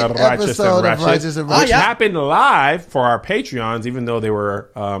edition of Righteous and Ratchet, which happened live for our Patreons, even though they were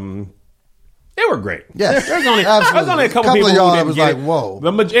great. Yes, there's only a couple people of y'all that was like, "Whoa!"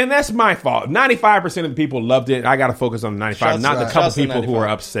 And that's my fault. 95% of the people loved it. I got to focus on the 95, not the couple people who were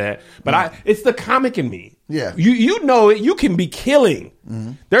upset. But it's the comic in me. Yeah, you know it. You can be killing.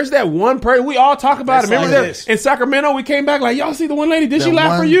 Mm-hmm. There's that one person we all talk about. Remember that in Sacramento we came back like, y'all see the one lady? Did she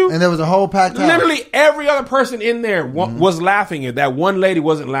laugh for you? And there was a whole packed house. Literally every other person in there was laughing, and that one lady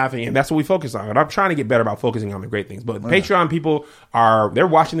wasn't laughing, and that's what we focus on. And I'm trying to get better about focusing on the great things. But Patreon people they're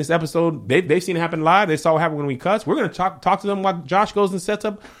watching this episode. They've seen it happen live. They saw what happened when we cuss. We're going to talk to them while Josh goes and sets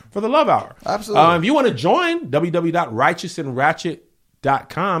up for the Love Hour. Absolutely. If you want to join,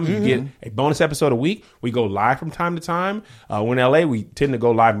 www.righteousandratchet.com. You get a bonus episode a week. We go live from time to time. When in LA, we tend to go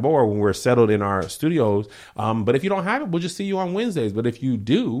live more when we're settled in our studios. But if you don't have it, we'll just see you on Wednesdays. But if you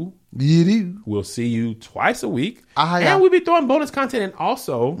do, we'll see you twice a week. And we'll be throwing bonus content. And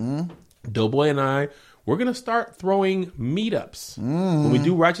also, Doughboy and I, we're going to start throwing meetups. When we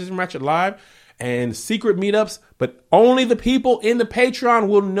do Righteous and Ratchet Live, and secret meetups, but only the people in the Patreon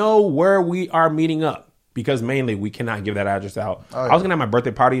will know where we are meeting up. Because mainly we cannot give that address out. Oh, yeah. I was going to have my birthday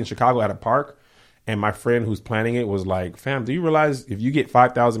party in Chicago at a park. And my friend who's planning it was like, fam, do you realize if you get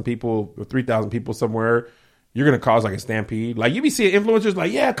 5,000 people or 3,000 people somewhere, you're going to cause like a stampede? Like you be seeing influencers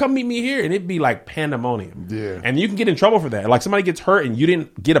like, yeah, come meet me here. And it'd be like pandemonium. Yeah. And you can get in trouble for that. Like somebody gets hurt and you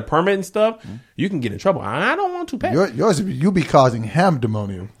didn't get a permit and stuff. You can get in trouble. I don't want to pay. Yours, you be causing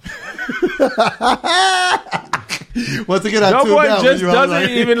hamdemonium. Once again, I Doughboy tuned out just when you were doesn't like,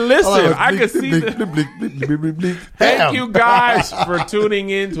 even listen. I can see blink, blink, blink, blink, blink, blink, blink. Thank you guys for tuning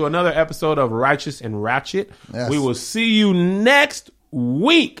in to another episode of Righteous and Ratchet. Yes. We will see you next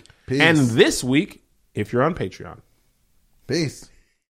week. Peace. And this week, if you're on Patreon. Peace.